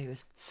 Terminator 4D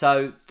was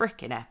so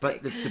freaking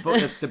epic.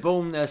 But the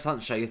Bourne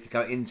stunt show, you have to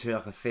go into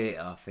like a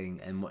theatre thing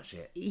and watch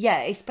it.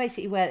 Yeah, it's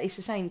basically where it's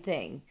the same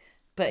thing.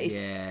 But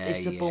it's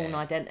the Bourne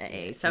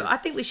identity. So I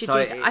think we should do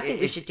that. I think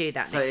we should do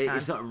that next time.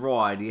 It's not a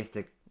ride, you have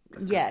to...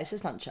 Yeah, it's a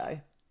stunt show.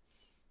 Okay.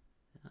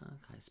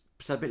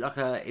 So a bit like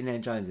Indiana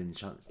Jones in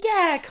Chance.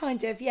 Yeah,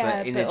 kind of,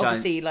 yeah. But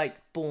obviously like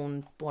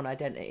Bourne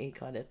identity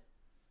kind of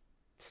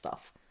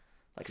stuff.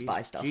 Like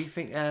spy stuff. Do you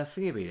think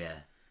Thingy be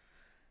there?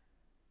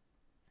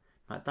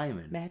 Matt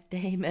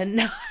Damon?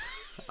 No.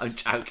 I'm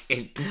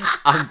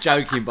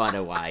joking, by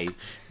the way.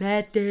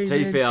 Matt Damon.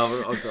 To be fair,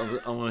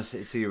 I want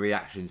to see your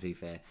reaction, to be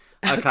fair.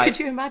 Okay. Could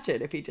you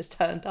imagine if he just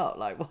turned up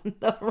like one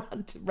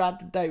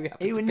random day we happened to be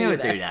there? He would never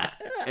do that.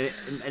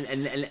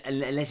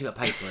 Unless you got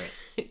paid for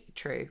it.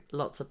 True.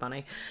 Lots of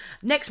money.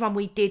 Next one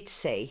we did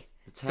see.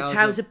 The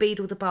Tales of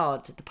Beadle the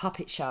Bard, the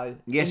puppet show.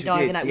 Yes,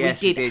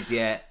 we did.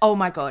 Yeah. Oh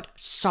my god,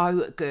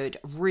 so good,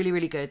 really,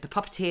 really good. The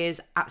puppeteers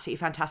absolutely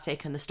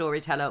fantastic, and the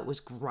storyteller was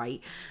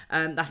great.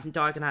 That's in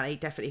Diagon Alley.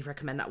 Definitely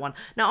recommend that one.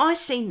 Now I've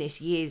seen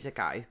this years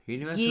ago.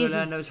 Universal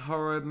Orlando's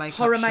horror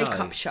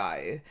makeup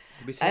show.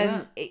 Did we see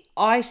that?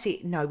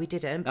 No, we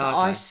didn't. But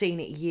I've seen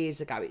it years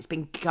ago. It's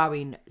been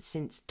going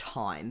since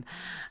time,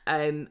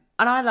 and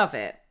I love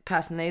it.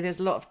 Personally,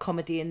 there's a lot of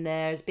comedy in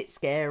there. It's a bit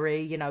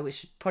scary,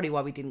 which is probably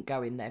why we didn't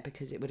go in there,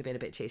 because it would have been a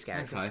bit too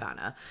scary for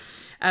Savannah.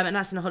 And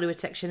that's in the Hollywood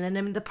section. And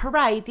then the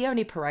parade, the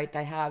only parade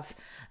they have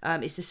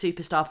is the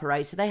Superstar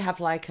Parade. So they have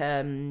like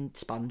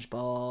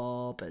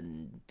SpongeBob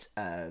and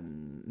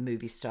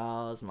movie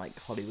stars and like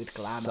Hollywood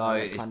glamour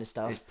and that kind of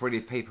stuff. It's pretty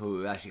people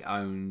who actually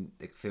own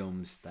the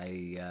films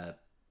they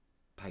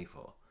pay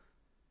for.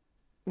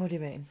 What do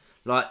you mean?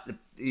 Like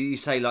you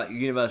say, like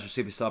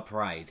Universal Superstar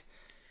Parade.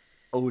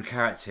 All the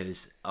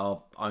characters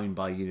are owned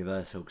by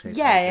Universal.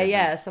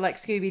 Yeah. So like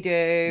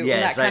Scooby-Doo, all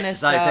that kind of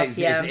stuff.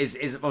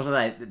 It's what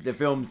was the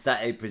films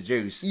that they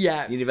produce.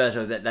 Yeah.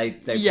 Universal, that they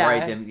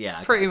parade them. Yeah.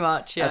 Okay. Pretty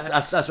much. Yeah.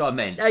 That's what I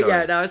meant.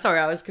 Sorry,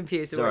 I was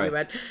confused with what you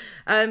meant.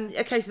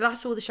 Okay, so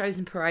that's all the shows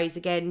and parades.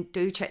 Again,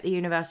 do check the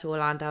Universal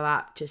Orlando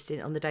app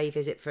on the day you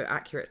visit for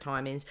accurate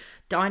timings.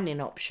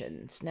 Dining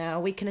options. Now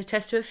we can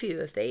attest to a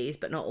few of these,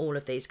 but not all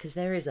of these, because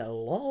there is a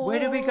lot. Where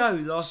did we go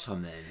last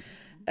time then?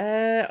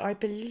 I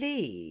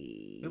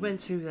believe we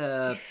went to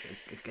a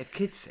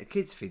kids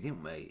thing,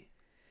 didn't we?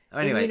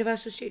 Anyway, in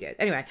Universal Studios.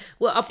 Anyway,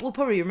 we'll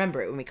probably remember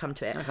it when we come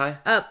to it. Okay.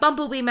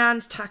 Bumblebee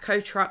Man's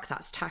Taco Truck.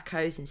 That's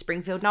tacos in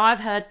Springfield. Now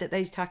I've heard that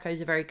those tacos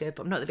are very good,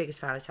 but I'm not the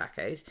biggest fan of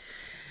tacos.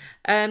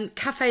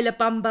 Cafe La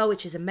Bamba,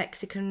 which is a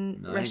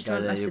Mexican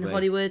restaurant that's in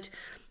Hollywood.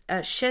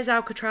 Chez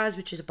Alcatraz,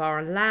 which is a bar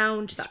and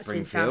lounge. That's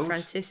in San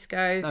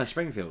Francisco. No,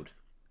 Springfield.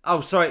 Oh,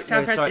 sorry.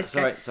 San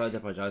Francisco. Sorry, I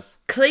apologise.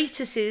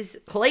 Cletus's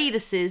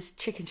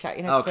Chicken Shack.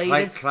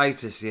 Cletus.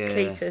 Cletus, yeah.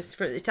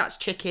 Cletus. That's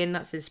chicken.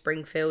 That's in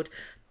Springfield.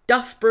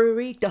 Duff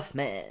Brewery,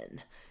 Duffman.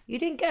 You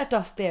didn't get a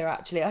Duff beer,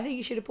 actually. I think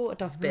you should have bought a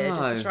Duff beer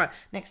just to try.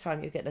 Next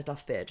time you're getting a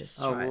Duff beer just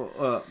to try it.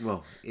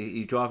 Well, are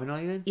you driving, are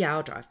you then? Yeah,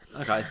 I'll drive.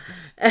 Okay.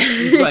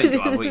 You won't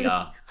drive, will you?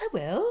 I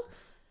will.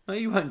 No,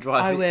 you won't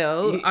drive. I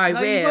will. You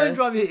won't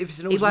drive it if it's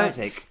an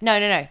automatic.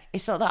 No.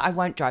 It's not that I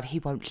won't drive. He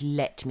won't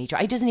let me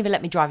drive. He doesn't even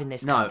let me drive in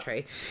this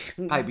country.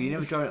 Hey, but you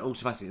never drive an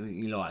automatic in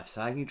your life.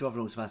 So how can you drive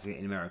an automatic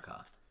in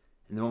America?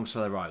 In the wrong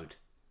side of the road?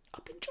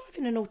 I've been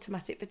driving an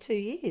automatic for 2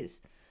 years.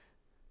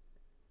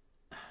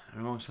 On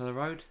the wrong side of the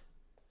road?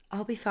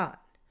 I'll be fine.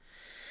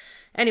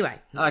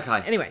 Anyway,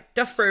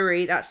 Duff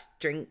Brewery, that's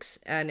drinks,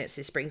 and it's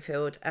in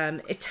Springfield.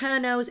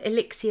 Eternal's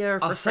Elixir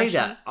of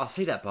Refreshment. I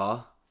see that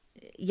bar.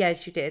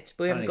 Yes, you did.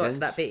 We haven't got to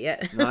that bit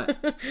yet. No.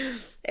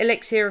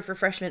 Elixir of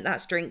Refreshment,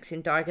 that's drinks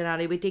in Diagon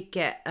Alley. We did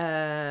get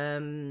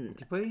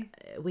Did we?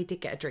 We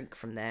did get a drink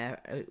from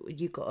there.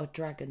 You got a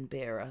dragon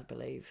beer, I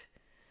believe.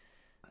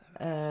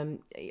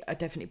 I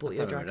definitely bought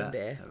you a dragon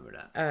beer.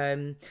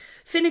 That.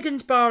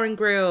 Finnegan's Bar and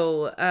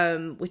Grill,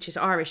 which is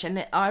Irish,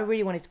 and I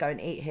really wanted to go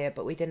and eat here,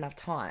 but we didn't have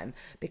time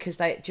because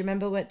do you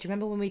remember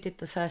when we did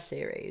the first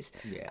series?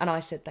 Yeah. And I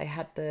said they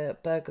had the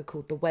burger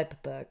called the Web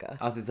Burger.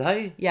 Oh, did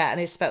they? Yeah, and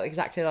it's spelled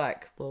exactly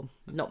like, well,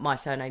 not my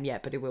surname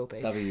yet, but it will be.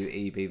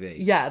 WEBB.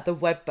 Yeah, the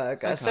Web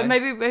Burger. Okay. So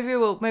maybe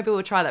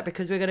we'll try that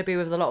because we're going to be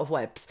with a lot of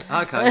webs.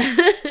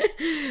 Okay.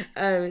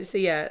 So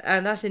yeah,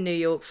 and that's in New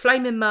York.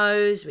 Flaming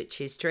Moe's, which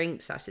is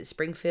drinks, that's in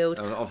Springfield.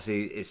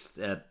 Obviously, it's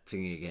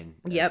thingy again.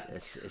 Yep.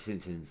 It's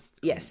Simpsons.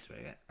 Yes.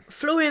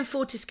 Florian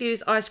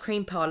Fortescue's ice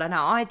cream parlour.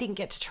 Now, I didn't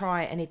get to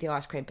try any of the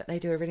ice cream, but they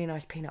do a really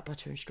nice peanut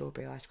butter and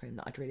strawberry ice cream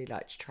that I'd really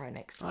like to try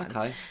next time.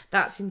 Okay.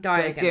 That's in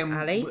Diagon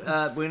Alley.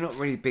 We're not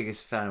really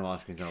biggest fan of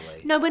ice creams, are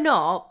we? No, we're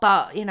not.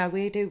 But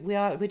we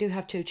do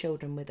have 2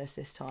 children with us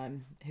this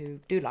time who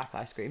do like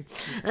ice cream.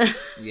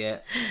 Yeah.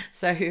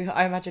 So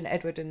I imagine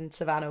Edward and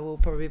Savannah will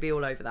probably be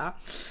all over that.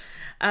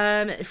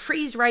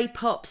 Freeze Ray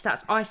Pops,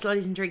 that's ice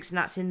lollies and drinks, and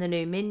that's in the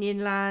new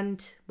Minion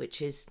Land,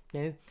 which is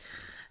new.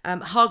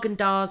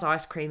 Haagen-Dazs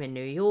ice cream in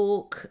New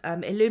York.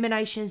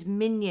 Illuminations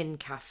Minion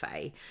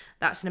Cafe,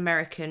 that's an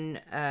American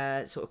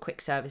sort of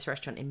quick service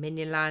restaurant in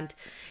Minion Land.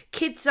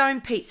 Kids Zone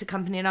Pizza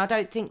Company, and I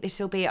don't think this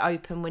will be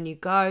open when you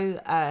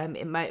go.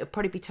 It'll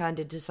probably be turned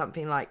into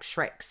something like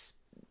Shrek's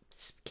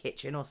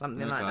Kitchen or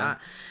something like that.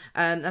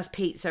 That's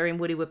pizza in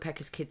Woody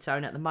Woodpecker's Kids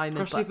Zone at the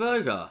moment. Krusty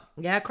Burger.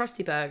 Yeah,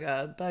 Krusty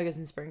Burger. Burgers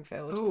in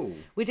Springfield. Ooh.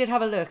 We did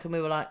have a look and we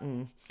were like,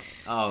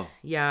 Oh.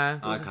 Yeah.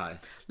 Okay.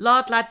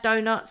 Lard Lad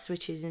Donuts,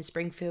 which is in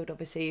Springfield.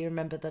 Obviously, you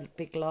remember the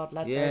big Lard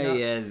Lad Donuts.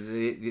 Yeah.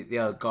 The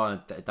other guy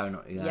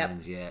donut in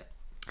hands, yeah.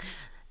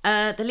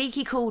 The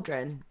Leaky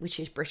Cauldron, which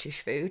is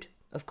British food,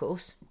 of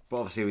course. But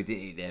obviously we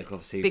didn't eat there,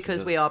 obviously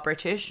because we are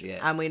British,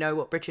 yeah. And we know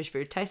what British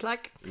food tastes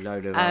like.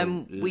 Load of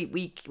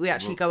we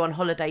actually go on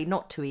holiday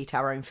not to eat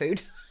our own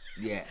food.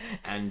 Yeah,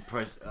 and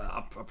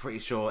I'm pretty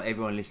sure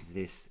everyone listening to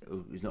this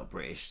who's not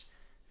British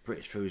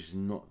food is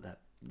not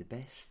the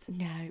best.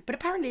 No, but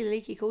apparently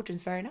Leaky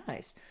Cauldron's very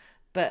nice.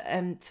 But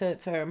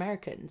for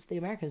Americans, the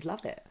Americans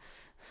love it.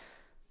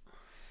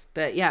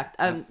 But yeah,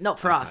 not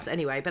for us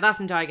anyway. But that's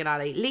in Diagon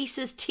Alley.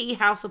 Lisa's Tea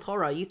House of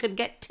Horror. You can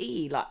get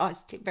tea, like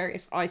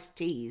various iced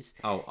teas.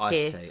 Oh,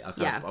 iced tea.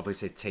 Okay, yeah. I'll probably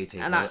say tea.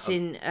 And that's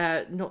in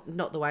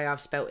not the way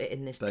I've spelt it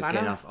in this planner. But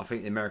again, I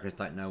think the Americans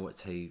don't know what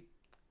tea.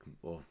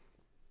 Or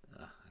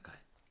okay.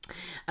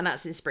 And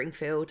that's in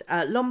Springfield.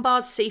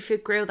 Lombard's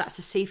Seafood Grill. That's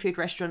a seafood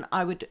restaurant.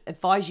 I would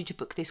advise you to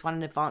book this one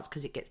in advance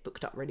because it gets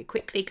booked up really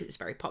quickly because it's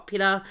very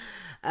popular.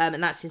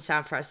 And that's in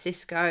San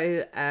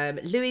Francisco.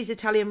 Louis'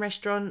 Italian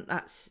Restaurant.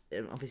 That's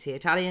obviously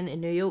Italian in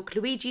New York.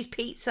 Luigi's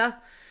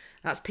Pizza.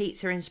 That's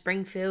pizza in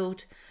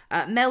Springfield.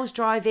 Mel's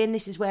Drive-In.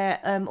 This is where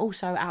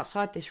also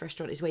outside this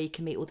restaurant is where you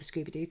can meet all the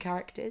Scooby-Doo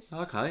characters.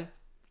 Okay.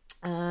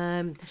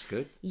 That's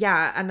good.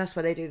 Yeah, and that's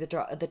where they do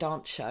the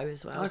dance show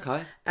as well.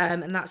 Okay.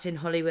 And that's in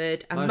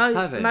Hollywood. And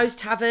Moe's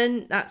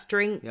Tavern, that's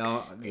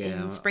drinks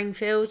in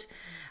Springfield.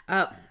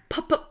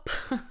 Pop.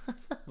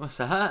 What's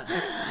that?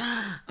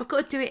 I've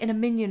got to do it in a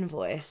Minion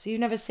voice. You've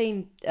never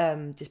seen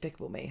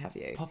Despicable Me, have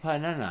you? Papa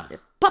Nana.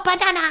 Papa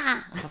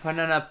Nana. Papa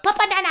Nana.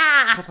 Papa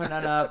Nana. Papa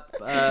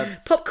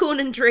Nana. Popcorn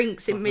and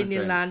drinks in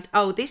Minion Land.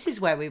 Oh, this is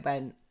where we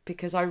went.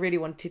 Because I really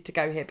wanted to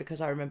go here because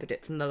I remembered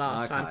it from the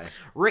last time.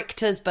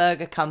 Richter's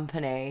Burger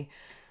Company.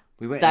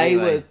 They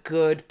were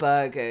good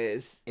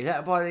burgers. Is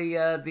that by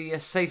the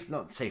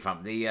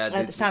seafront?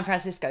 The San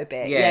Francisco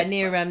bit. Yeah,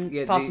 near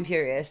Fast and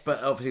Furious.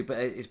 But obviously,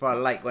 it's by a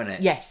lake, wasn't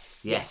it?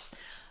 Yes.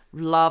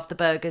 Love the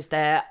burgers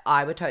there.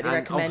 I would totally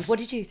recommend. What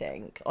did you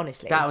think,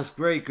 honestly? That was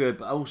very good,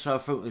 but also I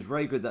thought it was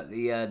very good that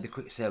the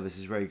quick service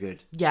is very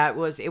good. Yeah, it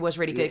was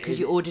really good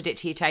because you ordered it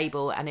to your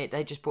table and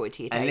they just brought it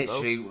to your table. And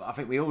literally, I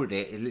think we ordered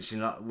it. It's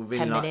literally like within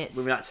 10 minutes.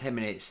 Within like 10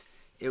 minutes,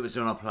 it was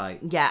on our plate.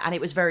 Yeah, and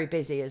it was very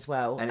busy as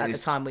well at the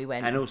time we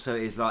went. And also,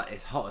 it's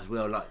hot as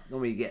well. Like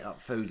normally you get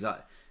like food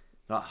like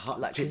hot,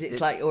 because it's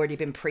like already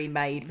been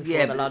pre-made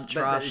before the lunch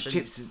rush. The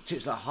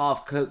chips are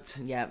half cooked.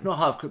 Yeah, not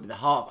half cooked, but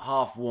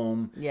half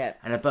warm. Yeah,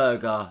 and a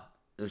burger.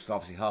 It was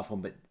obviously half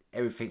warm, but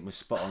everything was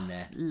spot on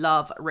there.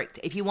 Love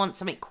Richter. If you want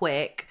something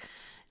quick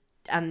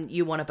and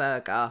you want a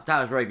burger, that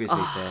was very busy.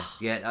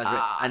 Yeah, that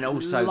was and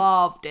also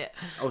loved it.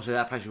 Also,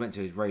 that place we went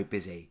to was very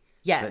busy.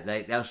 Yeah, but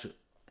they also.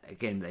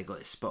 Again, they got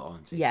it spot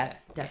on. Yeah,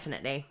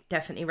 definitely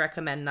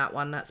recommend that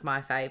one. That's my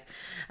fave.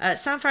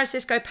 San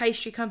Francisco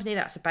Pastry Company.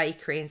 That's a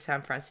bakery in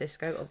San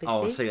Francisco, obviously.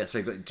 Oh, see, that's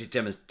very good.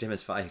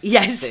 Gemma's face.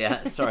 Yes.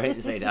 Yeah, sorry, I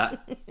didn't see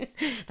that.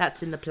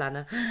 That's in the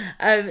planner.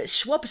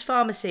 Schwab's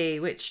Pharmacy,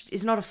 which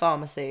is not a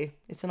pharmacy.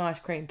 It's an ice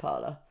cream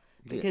parlour.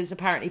 Because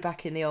apparently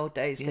back in the old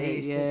days,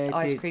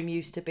 ice cream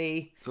used to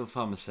be called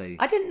pharmacy.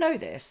 I didn't know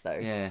this though.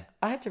 Yeah,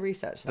 I had to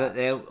research that. But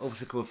they're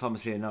also called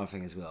pharmacy another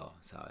thing as well.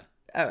 So.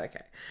 Oh,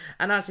 okay.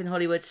 And that's in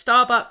Hollywood.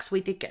 Starbucks.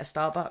 We did get a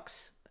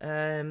Starbucks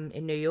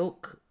in New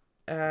York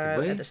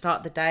at the start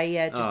of the day.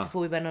 Yeah, just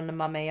before we went on the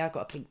mummy. I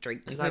got a pink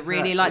drink because I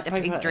really like the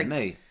pink drinks.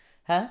 Me?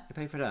 Huh? You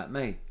paid for that?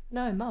 Me?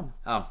 No, Mum.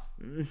 Oh,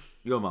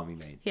 your mum, you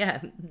mean?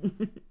 Yeah.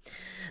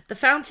 The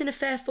Fountain of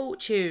Fair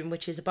Fortune,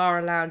 which is a bar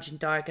and lounge in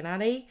Diagon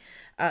Alley.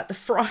 The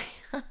Frying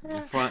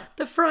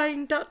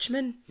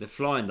Dutchman. The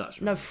Flying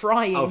Dutchman. No,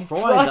 Frying. Oh,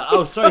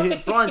 Frying sorry,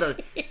 Flying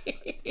Dutchman.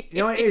 You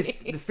know what it is?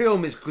 The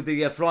film is called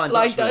the Flying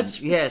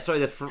Dutchman. Yeah, sorry,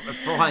 the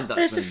Flying Dutchman.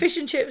 There's a fish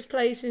and chips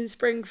place in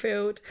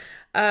Springfield.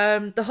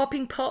 The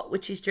Hopping Pot,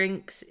 which is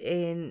drinks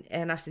and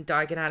that's in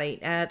Diagon Alley.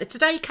 The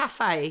Today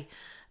Cafe,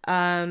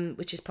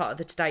 which is part of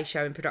the Today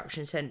Show in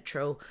Production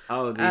Central.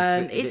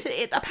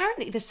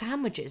 Apparently the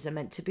sandwiches are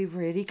meant to be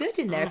really good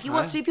in there.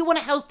 Okay. If you want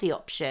a healthy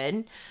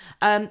option,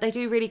 they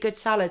do really good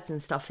salads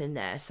and stuff in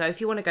there. So if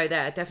you want to go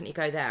there, definitely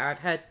go there. I've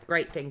heard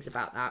great things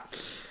about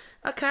that.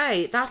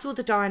 Okay, that's all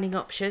the dining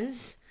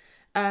options.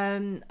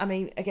 I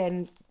mean,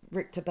 again,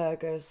 Richter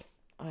Burgers,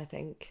 I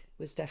think,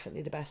 was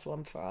definitely the best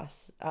one for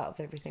us out of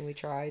everything we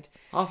tried.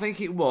 I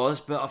think it was,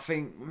 but I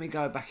think when we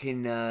go back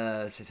in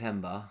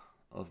September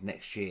of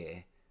next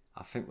year,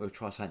 I think we'll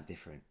try something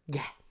different.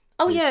 Yeah.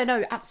 Oh, yeah,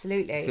 no,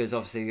 absolutely. Because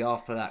obviously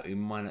after that, we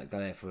might not go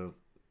there for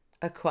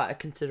quite a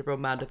considerable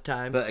amount of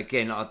time. But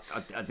again, I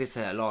did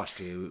say that last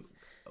year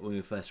when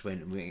we first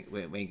went, and we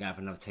ain't going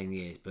for another 10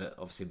 years, but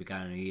obviously we're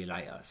going a year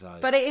later. So.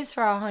 But it is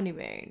for our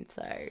honeymoon,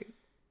 so...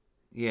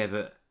 Yeah,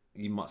 but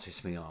you might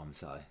twist my arm,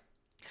 so...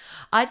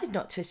 I did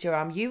not twist your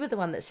arm. You were the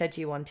one that said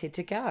you wanted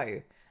to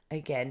go.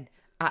 Again,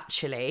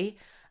 actually,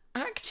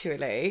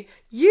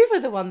 you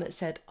were the one that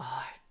said,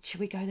 oh, should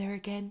we go there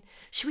again?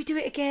 Should we do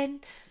it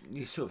again?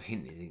 You sort of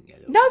hinted, didn't you?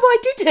 No, I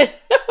didn't.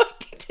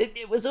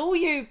 It was all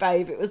you,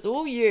 babe. It was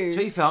all you. To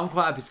be fair, I'm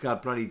quite happy to go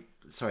bloody...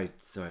 Sorry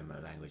my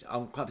language.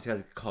 I'm quite happy to go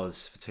to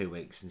Cos for 2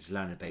 weeks and to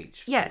lay on the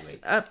beach for 2 weeks.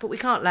 Yes, but we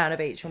can't lay on a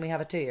beach when we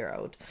have a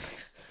 2-year-old.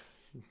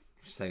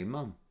 Say,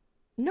 Mum.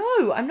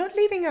 No, I'm not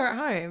leaving her at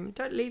home.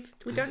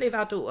 We don't leave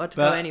our daughter to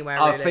go anywhere,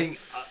 really. I think,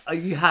 are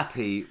you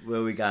happy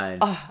where we're going?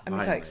 Oh, I'm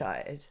so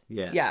excited.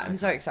 Yeah, I'm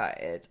so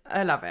excited.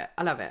 I love it.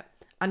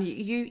 And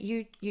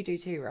you do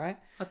too, right?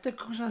 Of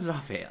course I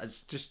love it.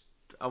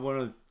 I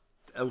want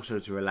to also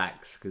to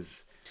relax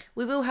because...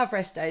 We will have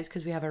rest days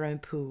because we have our own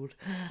pool.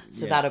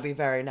 So that'll be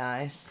very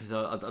nice.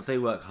 Because I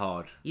do work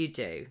hard. You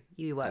do.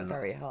 You work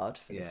very hard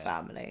for this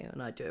family,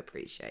 and I do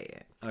appreciate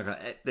it.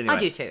 Okay, anyway. I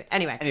do too.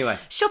 Anyway.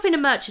 Shopping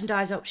and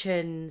merchandise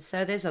options.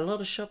 So there's a lot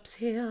of shops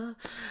here.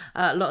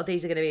 A lot of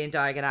these are going to be in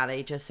Diagon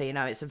Alley, just so you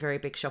know. It's a very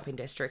big shopping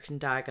district in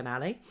Diagon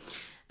Alley.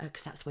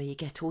 Because that's where you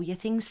get all your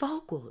things for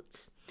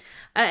Hogwarts.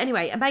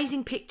 Anyway,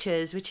 Amazing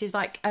Pictures, which is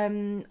like, I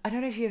don't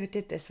know if you ever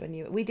did this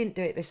we didn't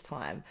do it this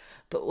time,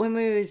 but when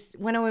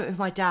I went with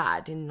my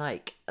dad in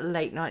like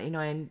late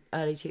 99,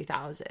 early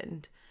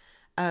 2000,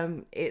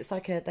 it's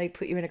like they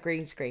put you in a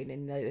green screen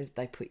and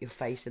they put your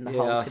face in the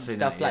Hulk and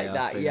stuff like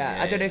that.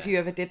 I don't know if you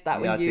ever did that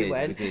when you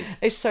went.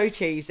 It's so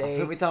cheesy. I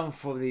think we done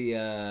for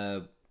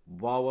the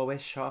Wild Wild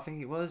West show, I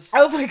think it was.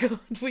 Oh my god,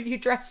 were you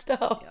dressed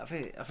up? Yeah, I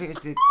think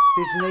it's the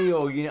Disney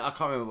or I can't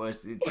remember what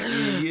it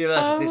was.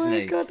 Universal Disney. Oh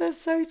my god,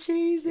 that's so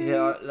cheesy. Is it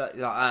like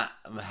that?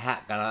 A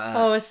hat going like that.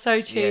 Oh, it's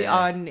so cheesy. Yeah.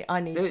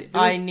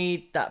 I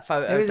need that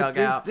photo dug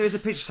out. There's a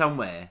picture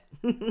somewhere.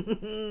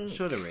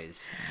 Sure there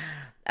is.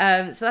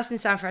 So that's in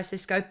San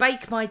Francisco.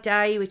 Bake My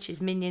Day, which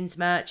is Minions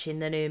merch in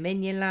the new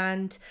Minion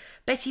Land.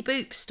 Betty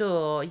Boop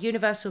Store,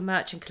 Universal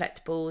Merch and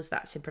Collectibles,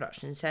 that's in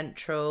Production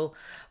Central.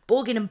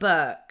 Borgin and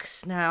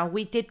Burke's. Now,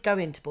 we did go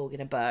into Borgin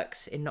and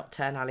Burke's in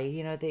Nocturne Alley.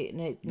 You know, the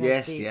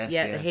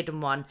hidden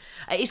one.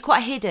 It's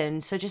quite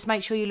hidden, so just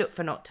make sure you look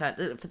for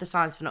the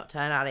signs for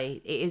Nocturne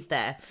Alley. It is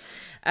there.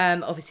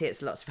 Obviously,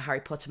 it's lots of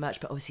Harry Potter merch,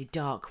 but obviously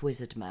Dark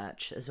Wizard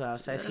merch as well.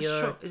 So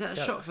is that a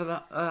shop for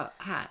the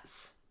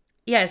hats?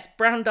 Yes,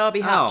 Brown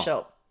Derby hat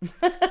shop.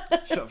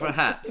 Shop for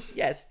hats?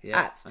 Yes,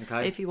 hats.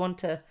 Okay. If you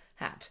want a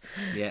hat.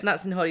 Yeah. And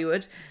that's in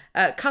Hollywood.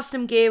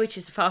 Custom Gear, which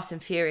is the Fast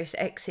and Furious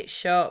exit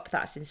shop.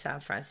 That's in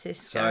San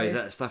Francisco. So is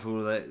that stuff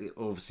all the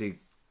obviously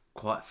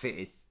quite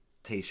fitted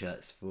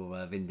T-shirts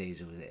for Vin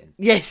Diesel, is it in?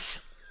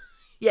 Yes.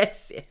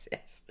 Yes.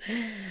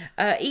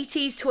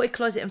 E.T.'s Toy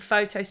Closet and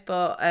Photo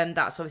Spot.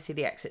 That's obviously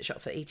the exit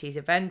shop for E.T.'s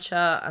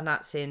Adventure. And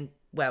that's in,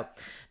 well,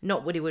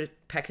 not Woody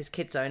Woodpecker's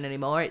Kid Zone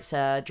anymore. It's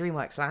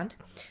DreamWorks Land,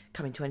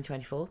 coming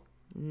 2024.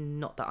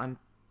 Not that I'm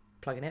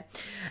plugging it.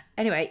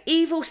 Anyway,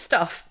 Evil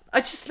Stuff. I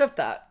just love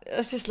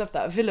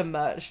that. Villain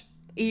merch.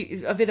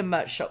 A villain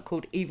merch shop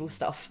called Evil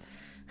Stuff.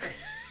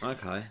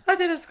 Okay. I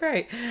think that's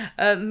great.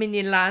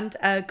 Minion Land.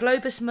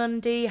 Globus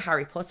Mundi.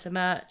 Harry Potter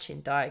merch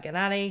in Diagon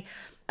Alley.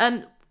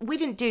 We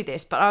didn't do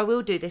this, but I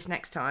will do this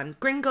next time.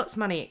 Gringotts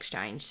Money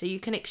Exchange. So you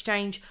can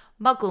exchange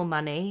Muggle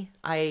money,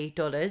 i.e.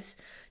 dollars,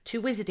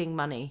 to Wizarding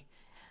money.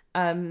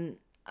 And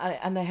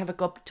they have a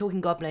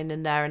talking goblin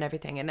in there and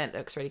everything, and it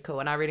looks really cool,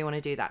 and I really want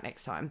to do that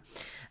next time.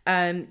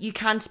 You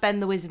can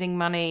spend the Wizarding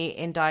money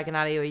in Diagon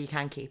Alley, or you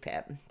can keep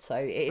it. So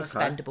it is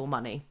spendable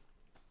money.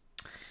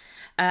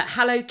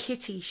 Hello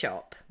Kitty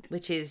shop,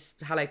 which is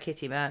Hello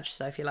Kitty merch.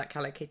 So if you like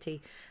Hello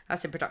Kitty,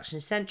 that's in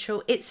Production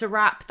Central. It's a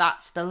Wrap,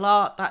 that's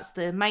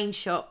the main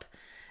shop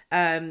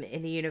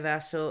in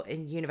Universal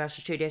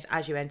Studios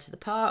as you enter the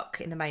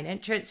park in the main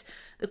entrance.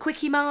 The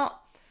Quickie Mart,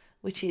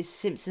 which is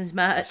Simpsons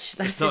merch.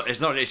 It's not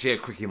literally a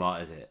Quickie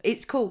Mart, is it?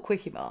 It's called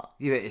Quickie Mart.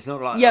 Yeah, it's not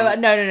like... Yeah, but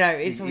no.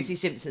 It's obviously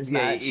Simpsons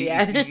merch,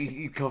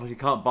 You obviously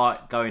can't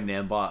go in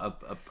there and buy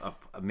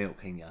a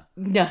milk, can you?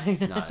 No.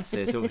 No, so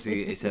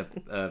it's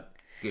a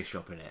gift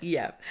shop in it.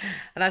 Yeah.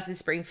 And that's in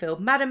Springfield.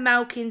 Madam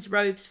Malkin's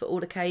robes for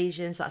all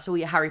occasions. That's all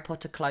your Harry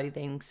Potter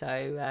clothing.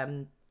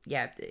 So,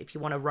 if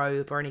you want a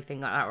robe or anything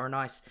like that, or a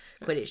nice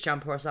Quidditch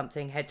jumper or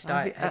something, head to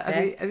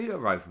Have you got a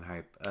robe from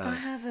Harry Potter? I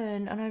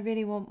haven't, and I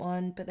really want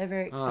one, but they're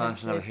very expensive. Oh,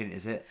 that's another hint,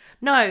 is it?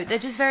 No, they're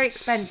just very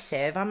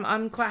expensive.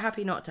 I'm quite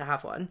happy not to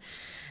have one.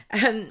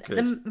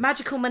 The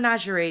Magical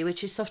Menagerie,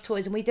 which is soft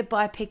toys, and we did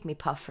buy a pygmy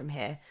puff from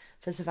here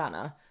for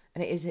Savannah.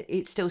 And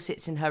it still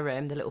sits in her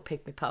room, the little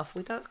pygmy puff.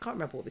 I can't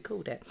remember what we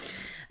called it.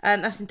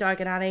 That's in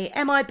Diagon Alley.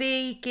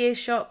 MIB Gear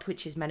Shop,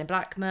 which is Men in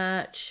Black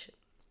merch.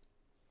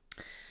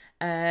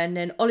 And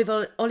then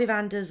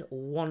Ollivander's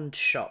Wand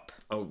Shop.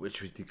 Oh,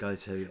 which we did go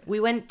to. We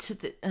went to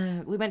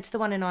the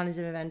one in Islands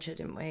of Adventure,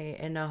 didn't we?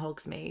 In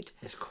Hogsmeade.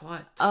 It's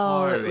quite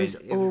tiring. Oh, it was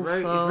awful.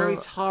 It's very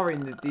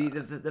tiring.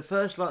 The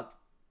first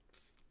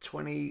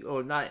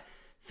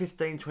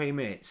 15-20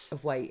 minutes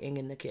of waiting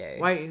in the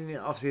queue.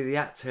 Obviously, the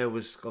actor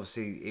was to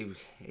be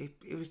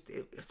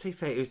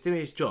fair, he was doing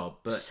his job,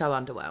 but so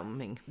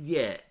underwhelming.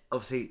 Yeah,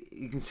 obviously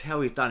you can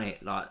tell he's done it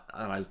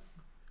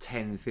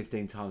 10,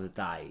 15 times a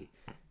day.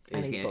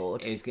 And he's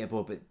bored. He's getting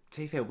bored. But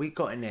to be fair, we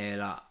got in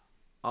there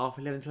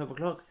 11, 12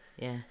 o'clock.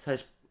 Yeah. So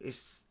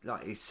it's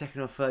like his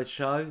second or third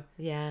show.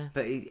 Yeah.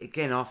 But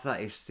again, after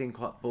that, he's still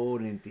quite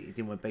bored and he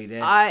didn't want to be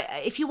there.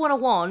 If you want a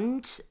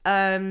wand,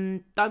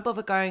 don't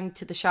bother going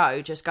to the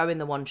show. Just go in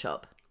the wand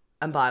shop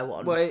and buy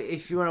one. Well,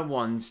 if you want a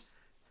wand,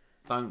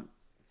 don't...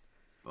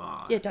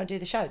 don't do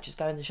the show. Just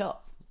go in the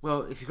shop.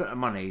 Well, if you've got the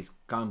money,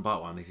 go and buy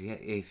one. If you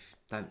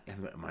haven't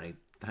got the money...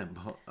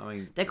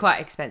 they're quite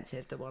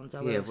expensive, the ones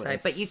I will say,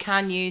 but you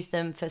can use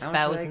them for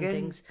spells and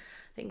things.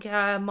 I think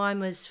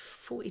mine was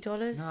 $40.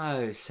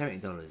 No,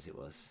 $70 it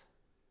was.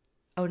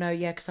 Oh no,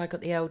 yeah, because I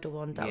got the elder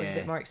one. That was a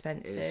bit more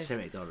expensive. It was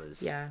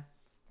 $70. Yeah,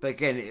 but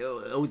again, it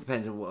all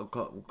depends on what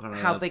kind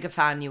of how big a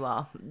fan you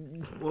are.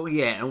 Well,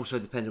 yeah, and also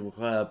depends on what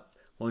kind of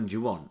wand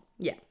you want.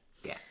 Yeah.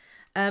 Yeah.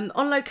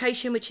 On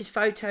location, which is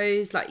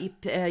photos, like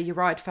your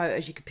ride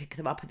photos, you can pick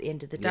them up at the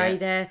end of the day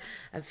there.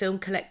 Film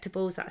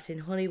collectibles, that's in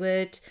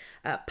Hollywood.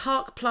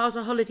 Park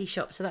Plaza Holiday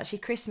Shop, so that's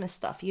your Christmas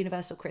stuff,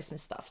 Universal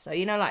Christmas stuff. So,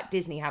 like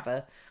Disney have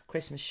a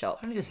Christmas shop.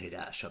 I didn't see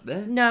that shop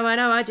there. No, I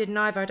know, I didn't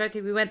either. I don't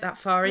think we went that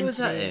far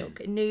into New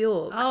York. In New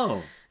York.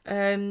 Oh.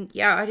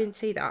 I didn't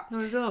see that. No,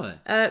 did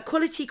I?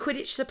 Quality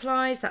Quidditch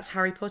supplies, that's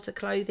Harry Potter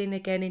clothing,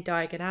 again in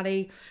Diagon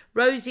Alley.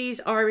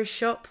 Rosie's Irish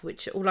Shop,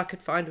 which all I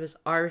could find was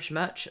Irish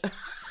merch.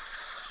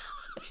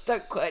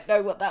 Don't quite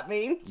know what that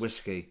means.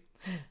 Whiskey.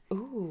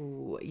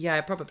 Ooh,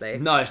 yeah, probably.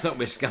 No, it's not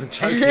whiskey. I'm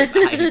joking,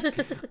 mate.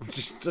 I'm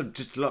just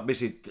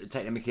busy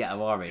taking the mickey out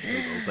of Irish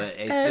people, but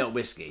it's not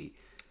whiskey.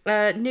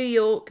 New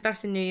York,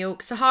 that's in New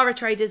York. Sahara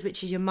Traders,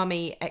 which is your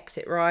mummy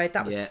exit ride.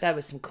 There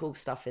was some cool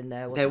stuff in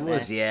there,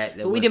 wasn't there?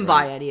 But we didn't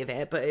buy any of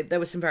it, but there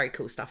was some very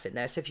cool stuff in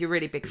there. So if you're a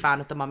really big fan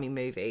of the mummy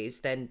movies,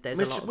 then there's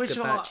a lot of good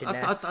merch in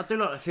there. I do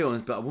like the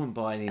films, but I wouldn't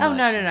buy any. Oh,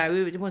 no.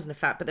 It wasn't a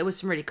fact, but there was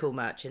some really cool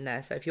merch in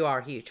there. So if you are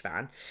a huge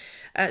fan.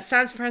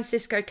 San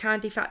Francisco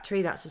Candy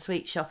Factory, that's a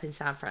sweet shop in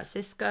San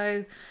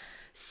Francisco.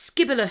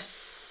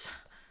 Skibbolus.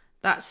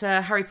 That's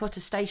Harry Potter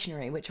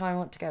stationery, which I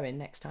want to go in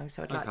next time.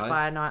 So I'd like to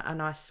buy a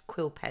nice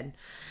quill pen.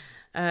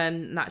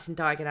 That's in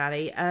Diagon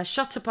Alley.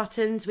 Shutter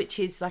buttons, which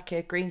is like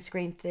a green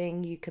screen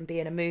thing. You can be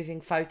in a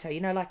moving photo.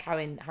 Like how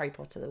in Harry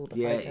Potter all the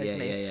photos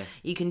move. Yeah.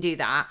 You can do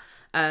that,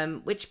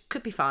 which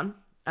could be fun.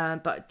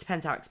 But it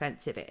depends how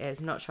expensive it is.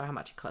 I'm not sure how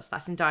much it costs.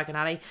 That's in Diagon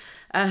Alley.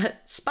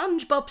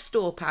 SpongeBob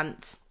Store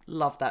Pants.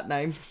 Love that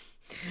name.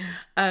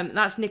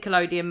 That's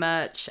Nickelodeon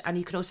merch, and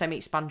you can also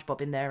meet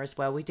SpongeBob in there as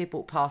well. We did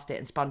walk past it,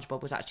 and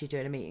SpongeBob was actually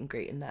doing a meet and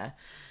greet in there.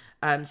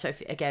 So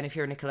if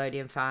you're a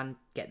Nickelodeon fan,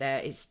 get there.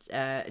 It's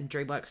in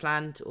DreamWorks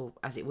Land, or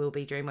as it will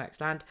be DreamWorks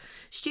Land.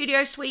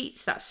 Studio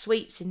Sweets, that's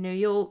Sweets in New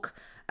York.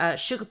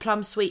 Sugar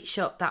Plum Sweet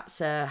Shop, that's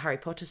Harry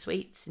Potter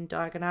Sweets in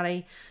Diagon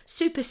Alley.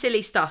 Super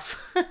Silly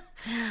Stuff,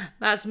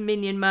 that's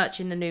Minion merch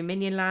in the new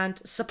Minion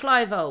Land.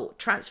 Supply Vault,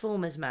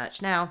 Transformers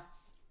merch. Now,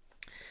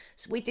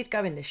 so we did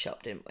go in this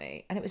shop, didn't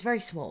we? And it was very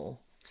small.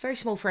 It's very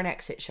small for an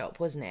exit shop,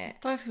 wasn't it?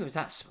 I don't think it was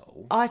that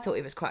small. I thought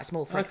it was quite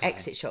small for an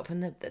exit shop.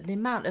 And the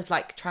amount of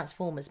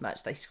Transformers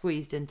merch they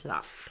squeezed into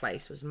that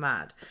place was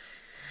mad.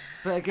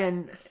 But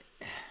again,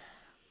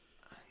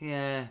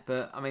 yeah,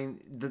 but I mean,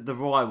 the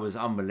ride was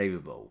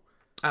unbelievable.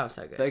 Oh,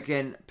 so good. But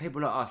again,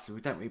 people like us, we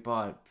don't really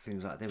buy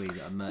things like that, do we?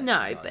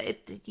 No,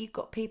 but you've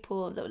got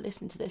people that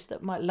listen to this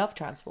that might love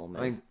Transformers.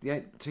 I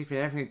mean, to be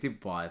fair, everything we did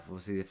buy,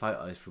 obviously the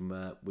photos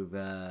from with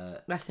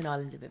That's in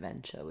Islands of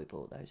Adventure. We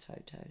bought those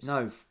photos.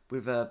 No,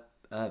 with a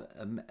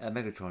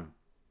Megatron.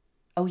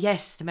 Oh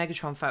yes, the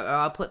Megatron photo.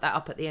 I'll put that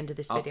up at the end of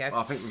this video.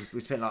 I think we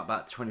spent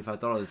about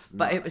 $25.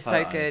 But it was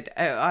so good.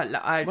 By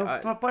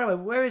the way,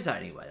 where is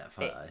that anyway? That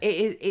photo?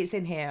 It's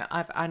in here.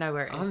 I know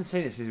where it is. I haven't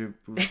seen it since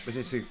we did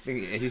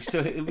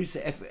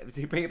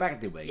you bring it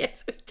back? Did we?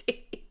 Yes, we did.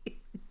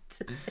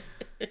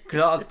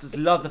 Because I just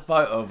love the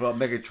photo of like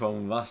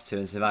Megatron with us two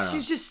in Savannah.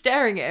 She's just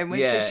staring at him.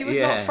 She was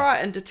not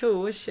frightened at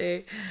all, was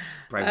she?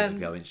 Brave little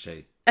girl, isn't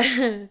she?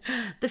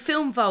 The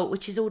film vault,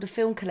 which is all the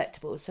film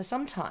collectibles. So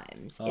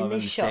sometimes in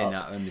this shop,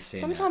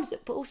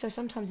 but also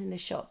sometimes in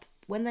this shop,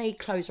 when they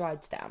close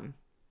rides down,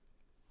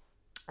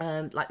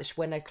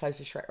 when they close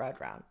the Shrek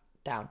ride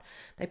down,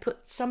 they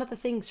put some of the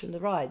things from the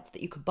rides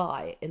that you could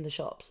buy in the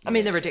shops. I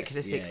mean, they're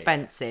ridiculously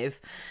expensive,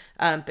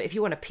 but if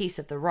you want a piece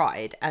of the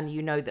ride and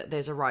you know that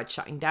there's a ride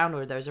shutting down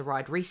or there's a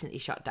ride recently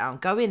shut down,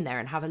 go in there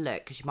and have a look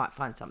because you might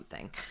find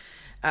something.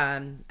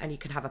 And you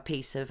can have a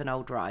piece of an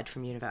old ride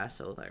from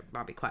Universal. That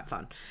might be quite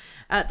fun.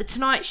 The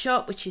Tonight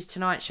Shop, which is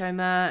Tonight Show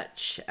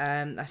merch,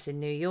 that's in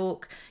New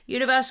York.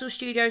 Universal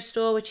Studio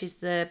Store, which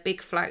is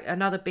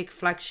another big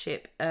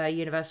flagship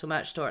Universal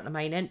merch store at the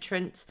main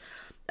entrance.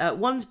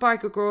 One's by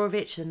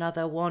Grigorovich,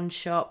 another one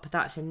shop,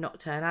 that's in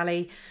Nocturne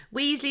Alley.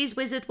 Weasley's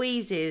Wizard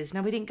Wheezes.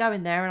 Now, we didn't go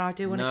in there, and I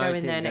do want to go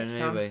in there next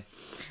time.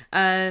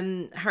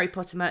 Harry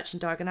Potter merch in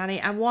Diagon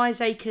Alley. And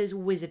Wiseacres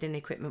Wizarding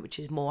Equipment, which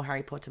is more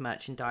Harry Potter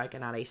merch in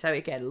Diagon Alley. So,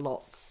 again,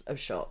 lots of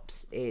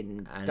shops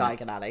in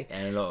Diagon Alley.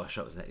 And a lot of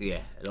shops,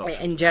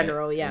 in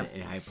general, in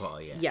Harry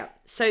Potter, Yeah.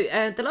 So,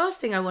 the last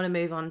thing I want to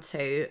move on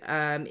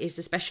to is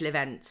the special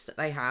events that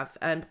they have.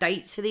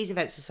 Dates for these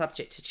events are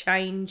subject to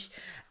change.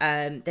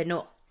 They're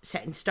not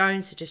set in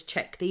stone, so just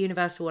check the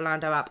Universal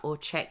Orlando app or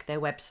check their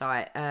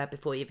website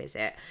before you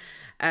visit.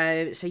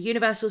 So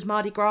Universal's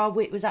Mardi Gras,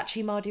 it was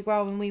actually Mardi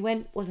Gras when we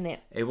went, wasn't it?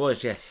 It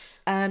was,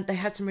 yes. They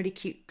had some really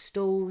cute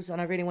stalls, and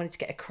I really wanted to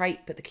get a crate,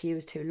 but the queue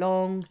was too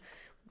long.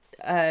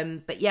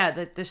 But yeah,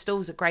 the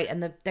stalls are great,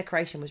 and the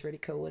decoration was really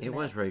cool, wasn't it? It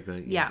was very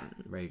good. Yeah,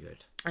 very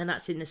good. And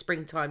that's in the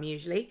springtime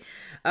usually.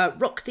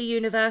 Rock the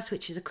Universe,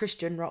 which is a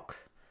Christian rock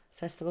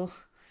festival.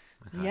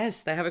 Okay.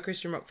 Yes, they have a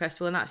Christian rock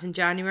festival, and that's in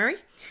January.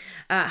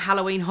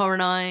 Halloween Horror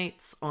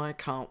Nights. I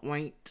can't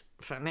wait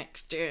for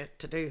next year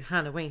to do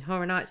Halloween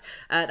Horror Nights.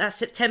 That's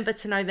September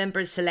to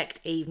November, select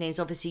evenings.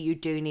 Obviously, you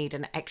do need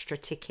an extra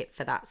ticket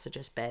for that, so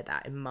just bear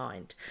that in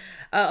mind.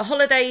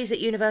 Holidays at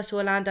Universal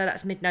Orlando.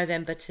 That's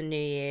mid-November to New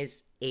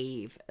Year's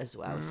Eve as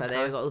well. So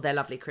they've got all their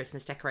lovely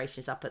Christmas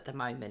decorations up at the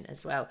moment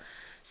as well.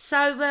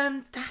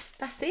 So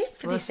that's it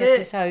for this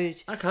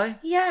episode. Okay.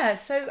 Yeah.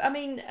 So I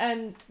mean,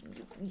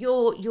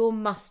 your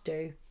must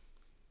do.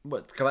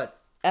 What, go back?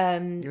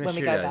 When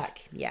we go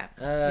back, yeah.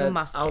 Your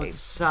must do. I would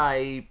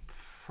say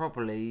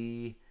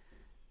probably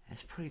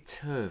there's probably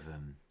two of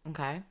them.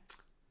 Okay.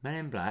 Men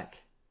in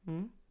Black.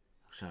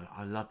 So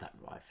I love that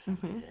ride for some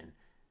reason,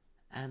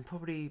 and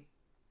probably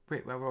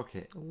Britwell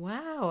Rocket.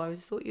 Wow, I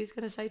thought you was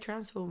going to say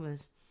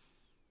Transformers.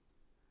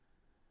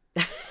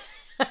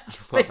 I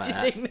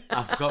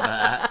forgot about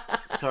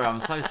that. Sorry, I'm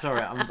so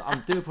sorry.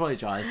 I do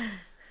apologise.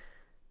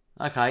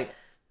 Okay,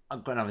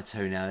 I've got another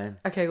two now then.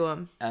 Okay, go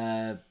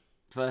on.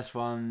 First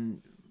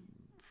one,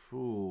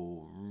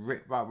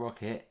 Rip Right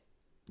Rocket,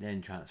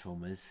 then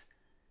Transformers.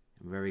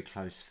 Very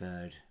close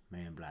third,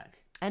 Men in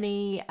Black.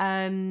 Any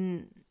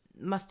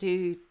must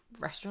do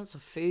restaurants or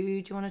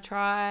food you want to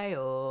try,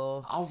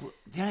 or?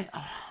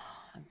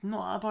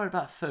 Not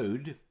about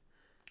food.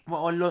 What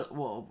I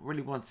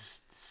really want to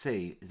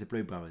see is the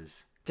Blue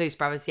Brothers. Blues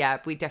Brothers, yeah,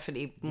 we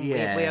definitely we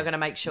are going to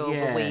make sure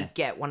that we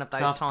get one of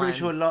those times. I'm pretty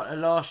sure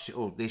last year,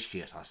 or this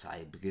year, I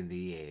say, beginning of the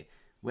year,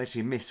 we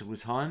actually missed all the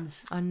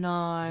times. I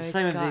know. It's the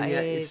same with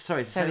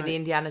the same with the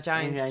Indiana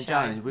Jones.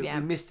 We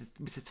missed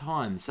the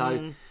time.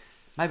 So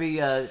maybe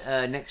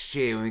next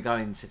year when we go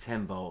in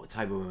September or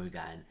October when we're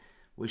going,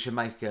 we should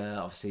make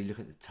obviously look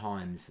at the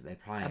times that they're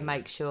playing and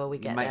make sure we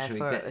get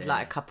there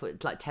like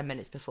 10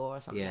 minutes before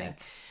or something. Yeah.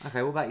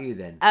 Okay. What about you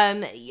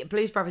then?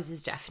 Blues Brothers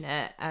is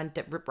definite, and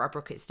Rip Ride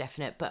Rocket's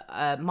definite.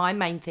 But my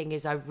main thing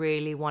is I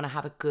really want to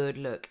have a good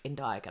look in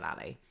Diagon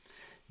Alley.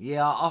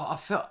 Yeah, I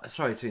felt,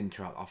 sorry to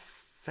interrupt. I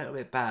felt a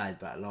bit bad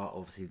about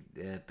obviously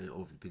at the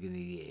beginning of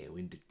the year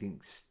when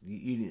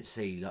you didn't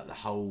see like the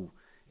whole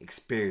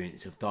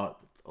experience of Dark.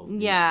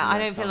 I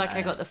don't feel like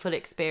I got the full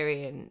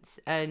experience,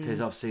 and because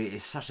obviously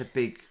it's such a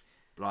big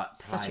place,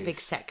 such a big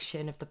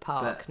section of the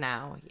park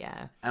now.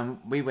 Yeah, and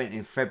we went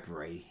in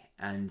February,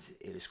 and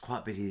it was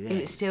quite busy then.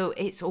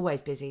 It's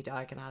always busy,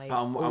 Diagon Alley.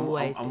 But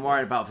I'm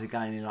worried about obviously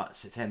going in like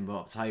September,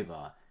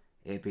 October.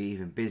 It'd be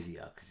even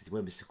busier because the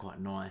weather's still quite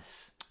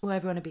nice. Well,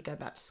 everyone would be going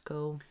back to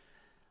school.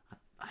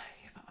 I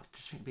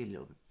just think it'd be a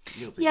little bit.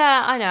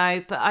 Yeah, I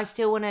know, but I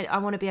still want to. I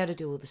want to be able to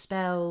do all the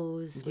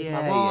spells with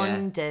my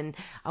wand, and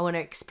I want to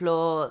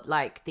explore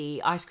like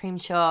the ice cream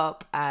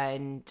shop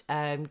and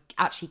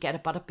actually get a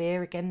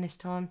butterbeer again this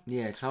time.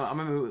 Yeah, because I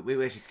remember we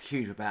were actually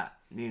queued for about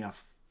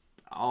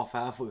half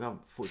hour, 45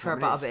 for a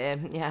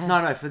butterbeer. Yeah,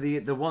 no, for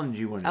the wand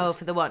you wanted. Oh,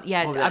 for the wand.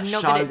 Yeah, I'm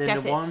not going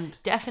to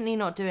definitely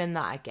not doing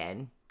that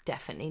again.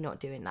 Definitely not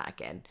doing that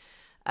again.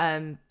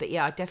 But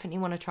yeah, I definitely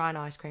want to try an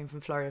ice cream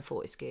from Florian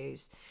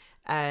Fortescue's.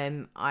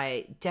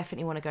 I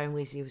definitely want to go in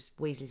Weasley's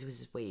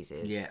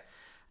Wheezes. Yeah.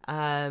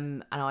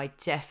 And I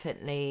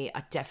definitely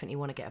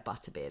want to get a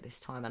butterbeer this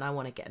time, and I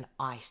want to get an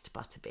iced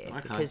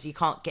butterbeer because you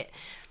can't get.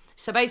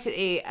 So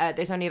basically,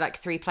 there's only like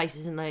 3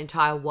 places in the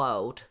entire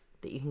world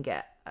that you can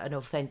get an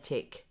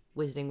authentic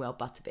Wizarding World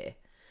butterbeer.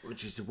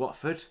 Which is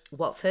Watford?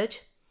 Watford,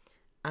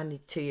 and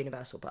 2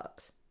 Universal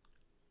parks.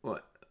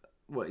 What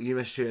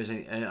Universal Studios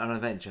and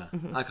Adventure?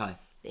 Mm-hmm. Okay.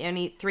 The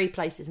only 3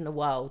 places in the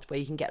world where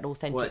you can get an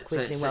authentic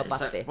Wizarding World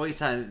butterbeer. What are you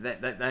saying?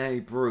 That they only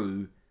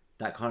brew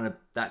that kind of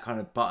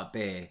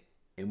butterbeer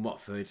in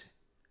Watford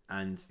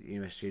and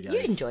Universal Studios.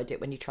 You enjoyed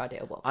it when you tried it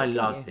at Watford. I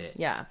loved it.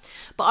 Yeah,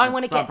 but I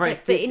want to get.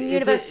 But in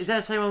Universal, is that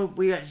the same one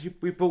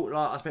we bought?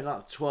 Like I spent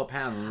like £12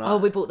 on. Like, oh,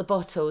 we bought the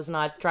bottles and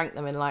I drank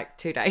them in like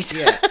 2 days.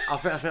 Yeah, I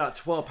think I spent like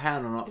 £12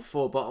 on like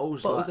 4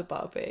 bottles. Bottles of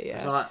butterbeer. Yeah. I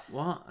was like,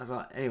 what? I was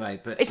like, anyway,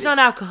 but it's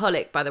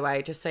non-alcoholic, by the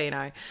way, just so you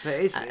know. But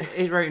it's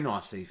very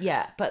nice.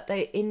 Yeah, but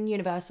in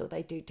Universal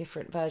they do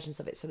different versions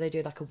of it. So they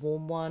do like a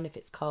warm one if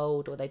it's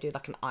cold, or they do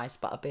like an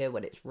iced butterbeer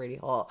when it's really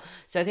hot.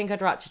 So I think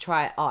I'd like to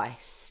try it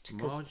iced.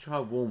 Well, I'd try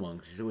a warm one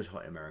because it's always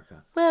hot in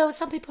America. Well,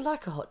 some people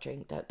like a hot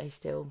drink, don't they?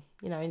 Still,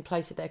 in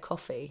place of their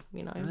coffee.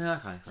 Yeah,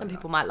 okay. Some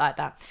people might like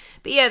that.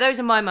 But yeah, those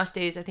are my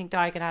must-dos. I think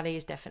Diagon Alley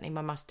is definitely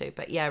my must-do.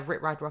 But yeah,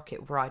 Rip Ride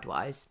Rockit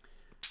ride-wise,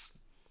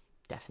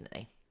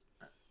 definitely.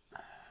 I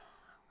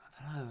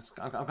don't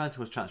know. I'm going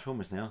towards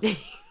Transformers now. I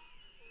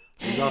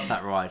love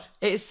that ride.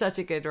 It's such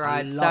a good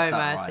ride. So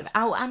immersive. Ride.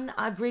 Oh, and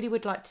I really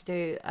would like to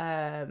do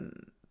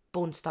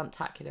Born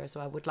Stuntacular as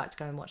well. I would like to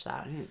go and watch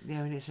that.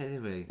 Yeah, we need to say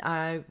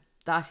it.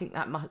 I think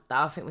we're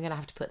going to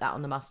have to put that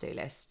on the must-do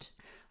list.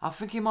 I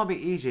think it might be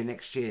easier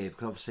next year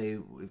because obviously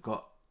we've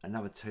got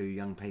another 2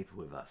 young people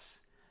with us.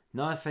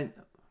 No offense.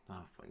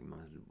 Oh, you might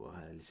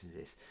listen to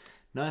this.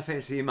 No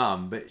offense to your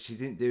mum, but she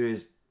didn't do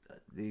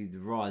the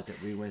rides that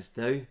we wanted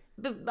to do.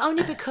 But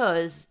only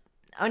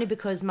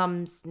because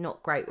mum's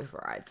not great with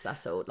rides.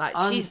 That's all. Like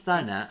I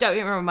understand that. Don't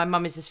get me wrong. My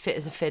mum is as fit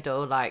as a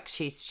fiddle. Like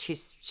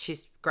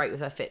she's great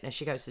with her fitness.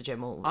 She goes to the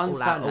gym all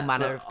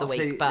manner of the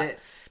week. But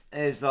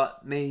there's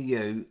like me,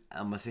 you,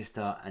 and my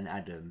sister and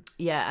Adam.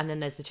 Yeah, and then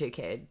there's the 2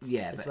 kids.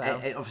 Yeah, as but well.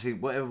 Obviously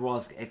whatever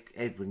rides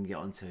Edward can get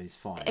onto is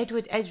fine.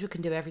 Edward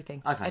can do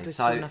everything. Okay, Edward's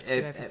strong enough to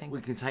do everything.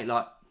 We can take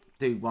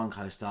do one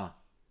coaster,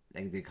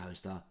 then do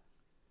coaster,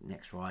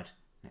 next ride.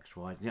 You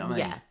know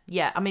what I mean?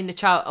 Yeah. I mean the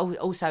child.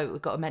 Also,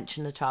 we've got to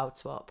mention the child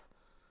swap.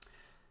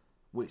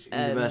 Which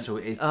Universal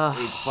is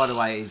by the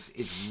way, is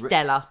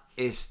stellar.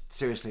 Is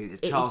seriously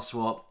the child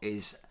swap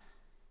is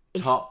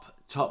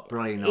top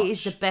bloody notch. It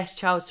is the best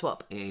child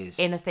swap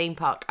in a theme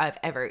park I've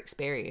ever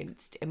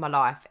experienced in my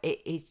life.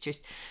 It is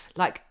just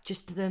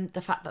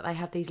the fact that they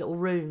have these little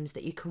rooms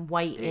that you can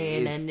wait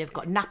in, and they've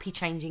got nappy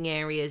changing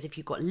areas if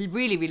you've got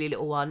really, really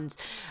little ones,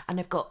 and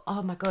they've got,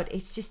 oh my God,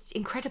 it's just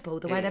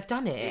incredible the way they've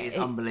done it. It is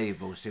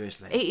unbelievable,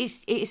 seriously. It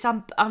is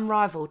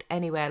unrivaled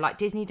anywhere. Like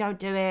Disney don't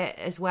do it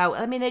as well.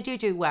 I mean, they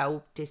do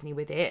well, Disney,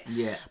 with it.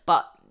 Yeah.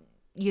 But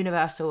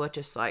Universal are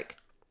just like,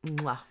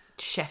 mwah.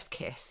 Chef's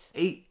kiss.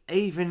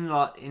 Even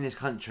like in this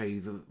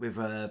country with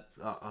ride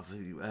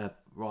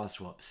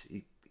swaps,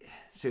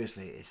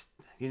 seriously, it's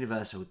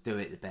Universal do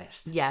it the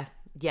best. Yeah,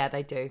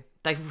 they do.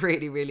 They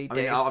really, really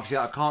do. I mean, obviously,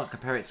 I can't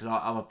compare it to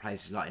like other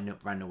places like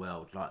around the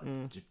world, like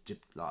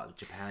like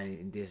Japan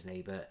and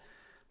Disney, but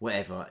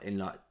whatever in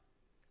like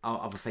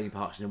other theme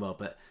parks in the world,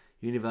 but.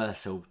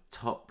 Universal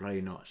top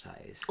bloody notch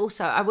that is.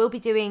 Also, I will be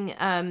doing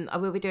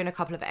a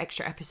couple of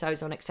extra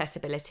episodes on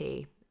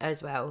accessibility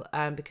as well,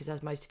 because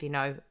as most of you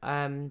know,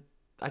 I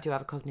do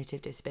have a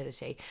cognitive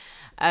disability.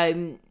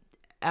 I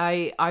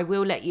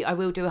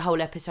will do a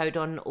whole episode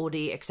on all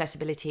the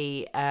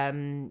accessibility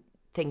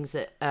things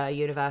that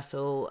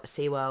Universal,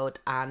 SeaWorld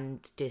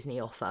and Disney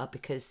offer,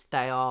 because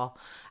they are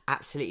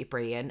absolutely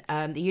brilliant.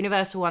 The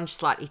Universal one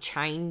slightly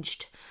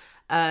changed.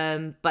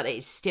 But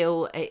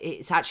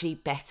it's actually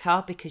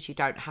better because you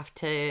don't have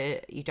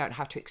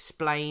to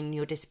explain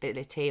your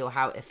disability or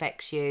how it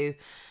affects you.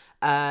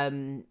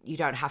 You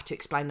don't have to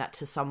explain that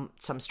to some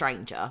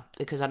stranger,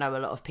 because I know a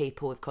lot of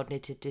people with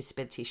cognitive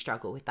disability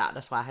struggle with that.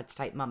 That's why I had to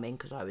take mum in,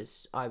 because I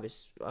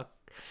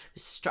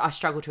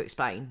struggle to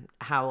explain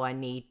how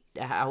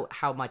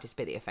my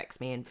disability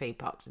affects me in theme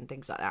parks and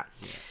things like that.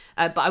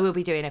 Yeah. But I will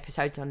be doing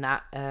episodes on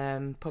that,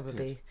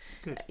 probably.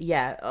 Good.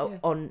 Yeah,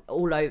 on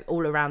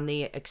all around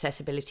the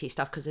accessibility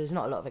stuff, because there's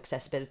not a lot of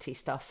accessibility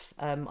stuff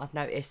I've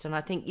noticed, and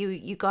I think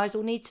you guys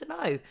all need to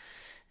know.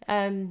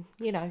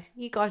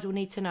 You guys all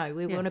need to know.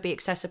 We want to be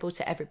accessible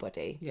to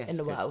everybody in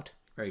the world.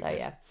 Very good.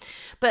 Yeah.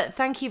 But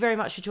thank you very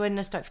much for joining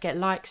us. Don't forget,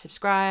 like,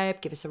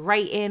 subscribe, give us a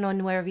rating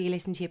on wherever you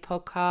listen to your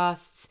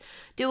podcasts.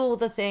 Do all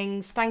the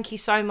things. Thank you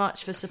so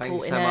much for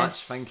supporting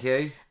us. Thank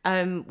you so much.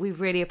 Thank you. We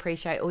really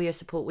appreciate all your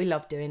support. We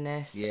love doing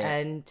this,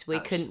 and we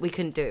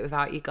couldn't do it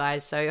without you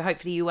guys. So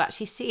hopefully you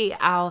actually see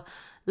our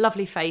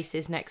lovely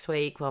faces next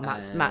week. Well,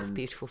 Matt's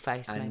beautiful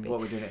face. And maybe.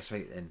 What we do next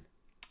week then?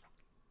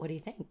 What do you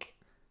think?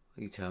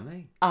 You tell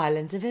me.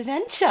 Islands of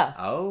Adventure.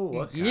 Oh,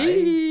 okay.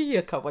 Yee!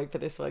 I can't wait for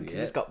this one, because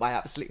it's got my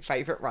absolute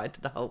favourite ride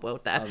in the whole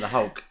world there. Oh, the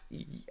Hulk.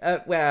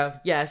 Well,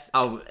 yes.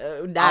 Now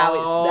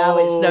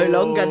it's no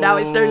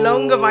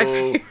longer my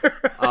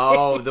favourite.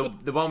 Oh,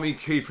 the one we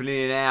queued for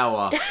nearly an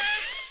hour.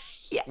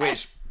 Yeah.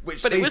 But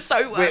it was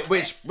so worth it.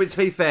 Which, to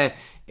be fair,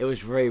 it was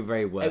very,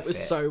 very worth it. It was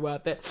so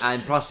worth it.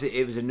 And plus,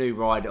 it was a new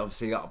ride.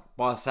 Obviously,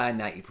 by saying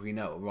that, you probably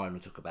know what ride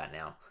we'll talk about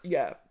now.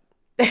 Yeah.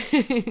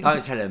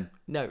 Don't tell him.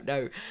 No.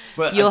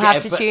 But You'll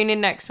have to tune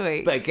in next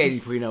week. But again, you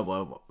probably know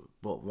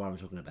what I'm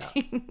talking about.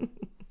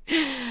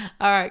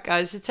 All right,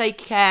 guys. So take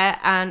care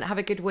and have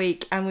a good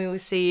week, and we will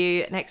see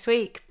you next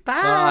week.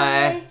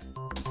 Bye.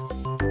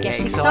 Bye.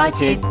 Get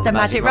excited. The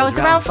magic rolls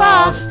around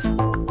fast.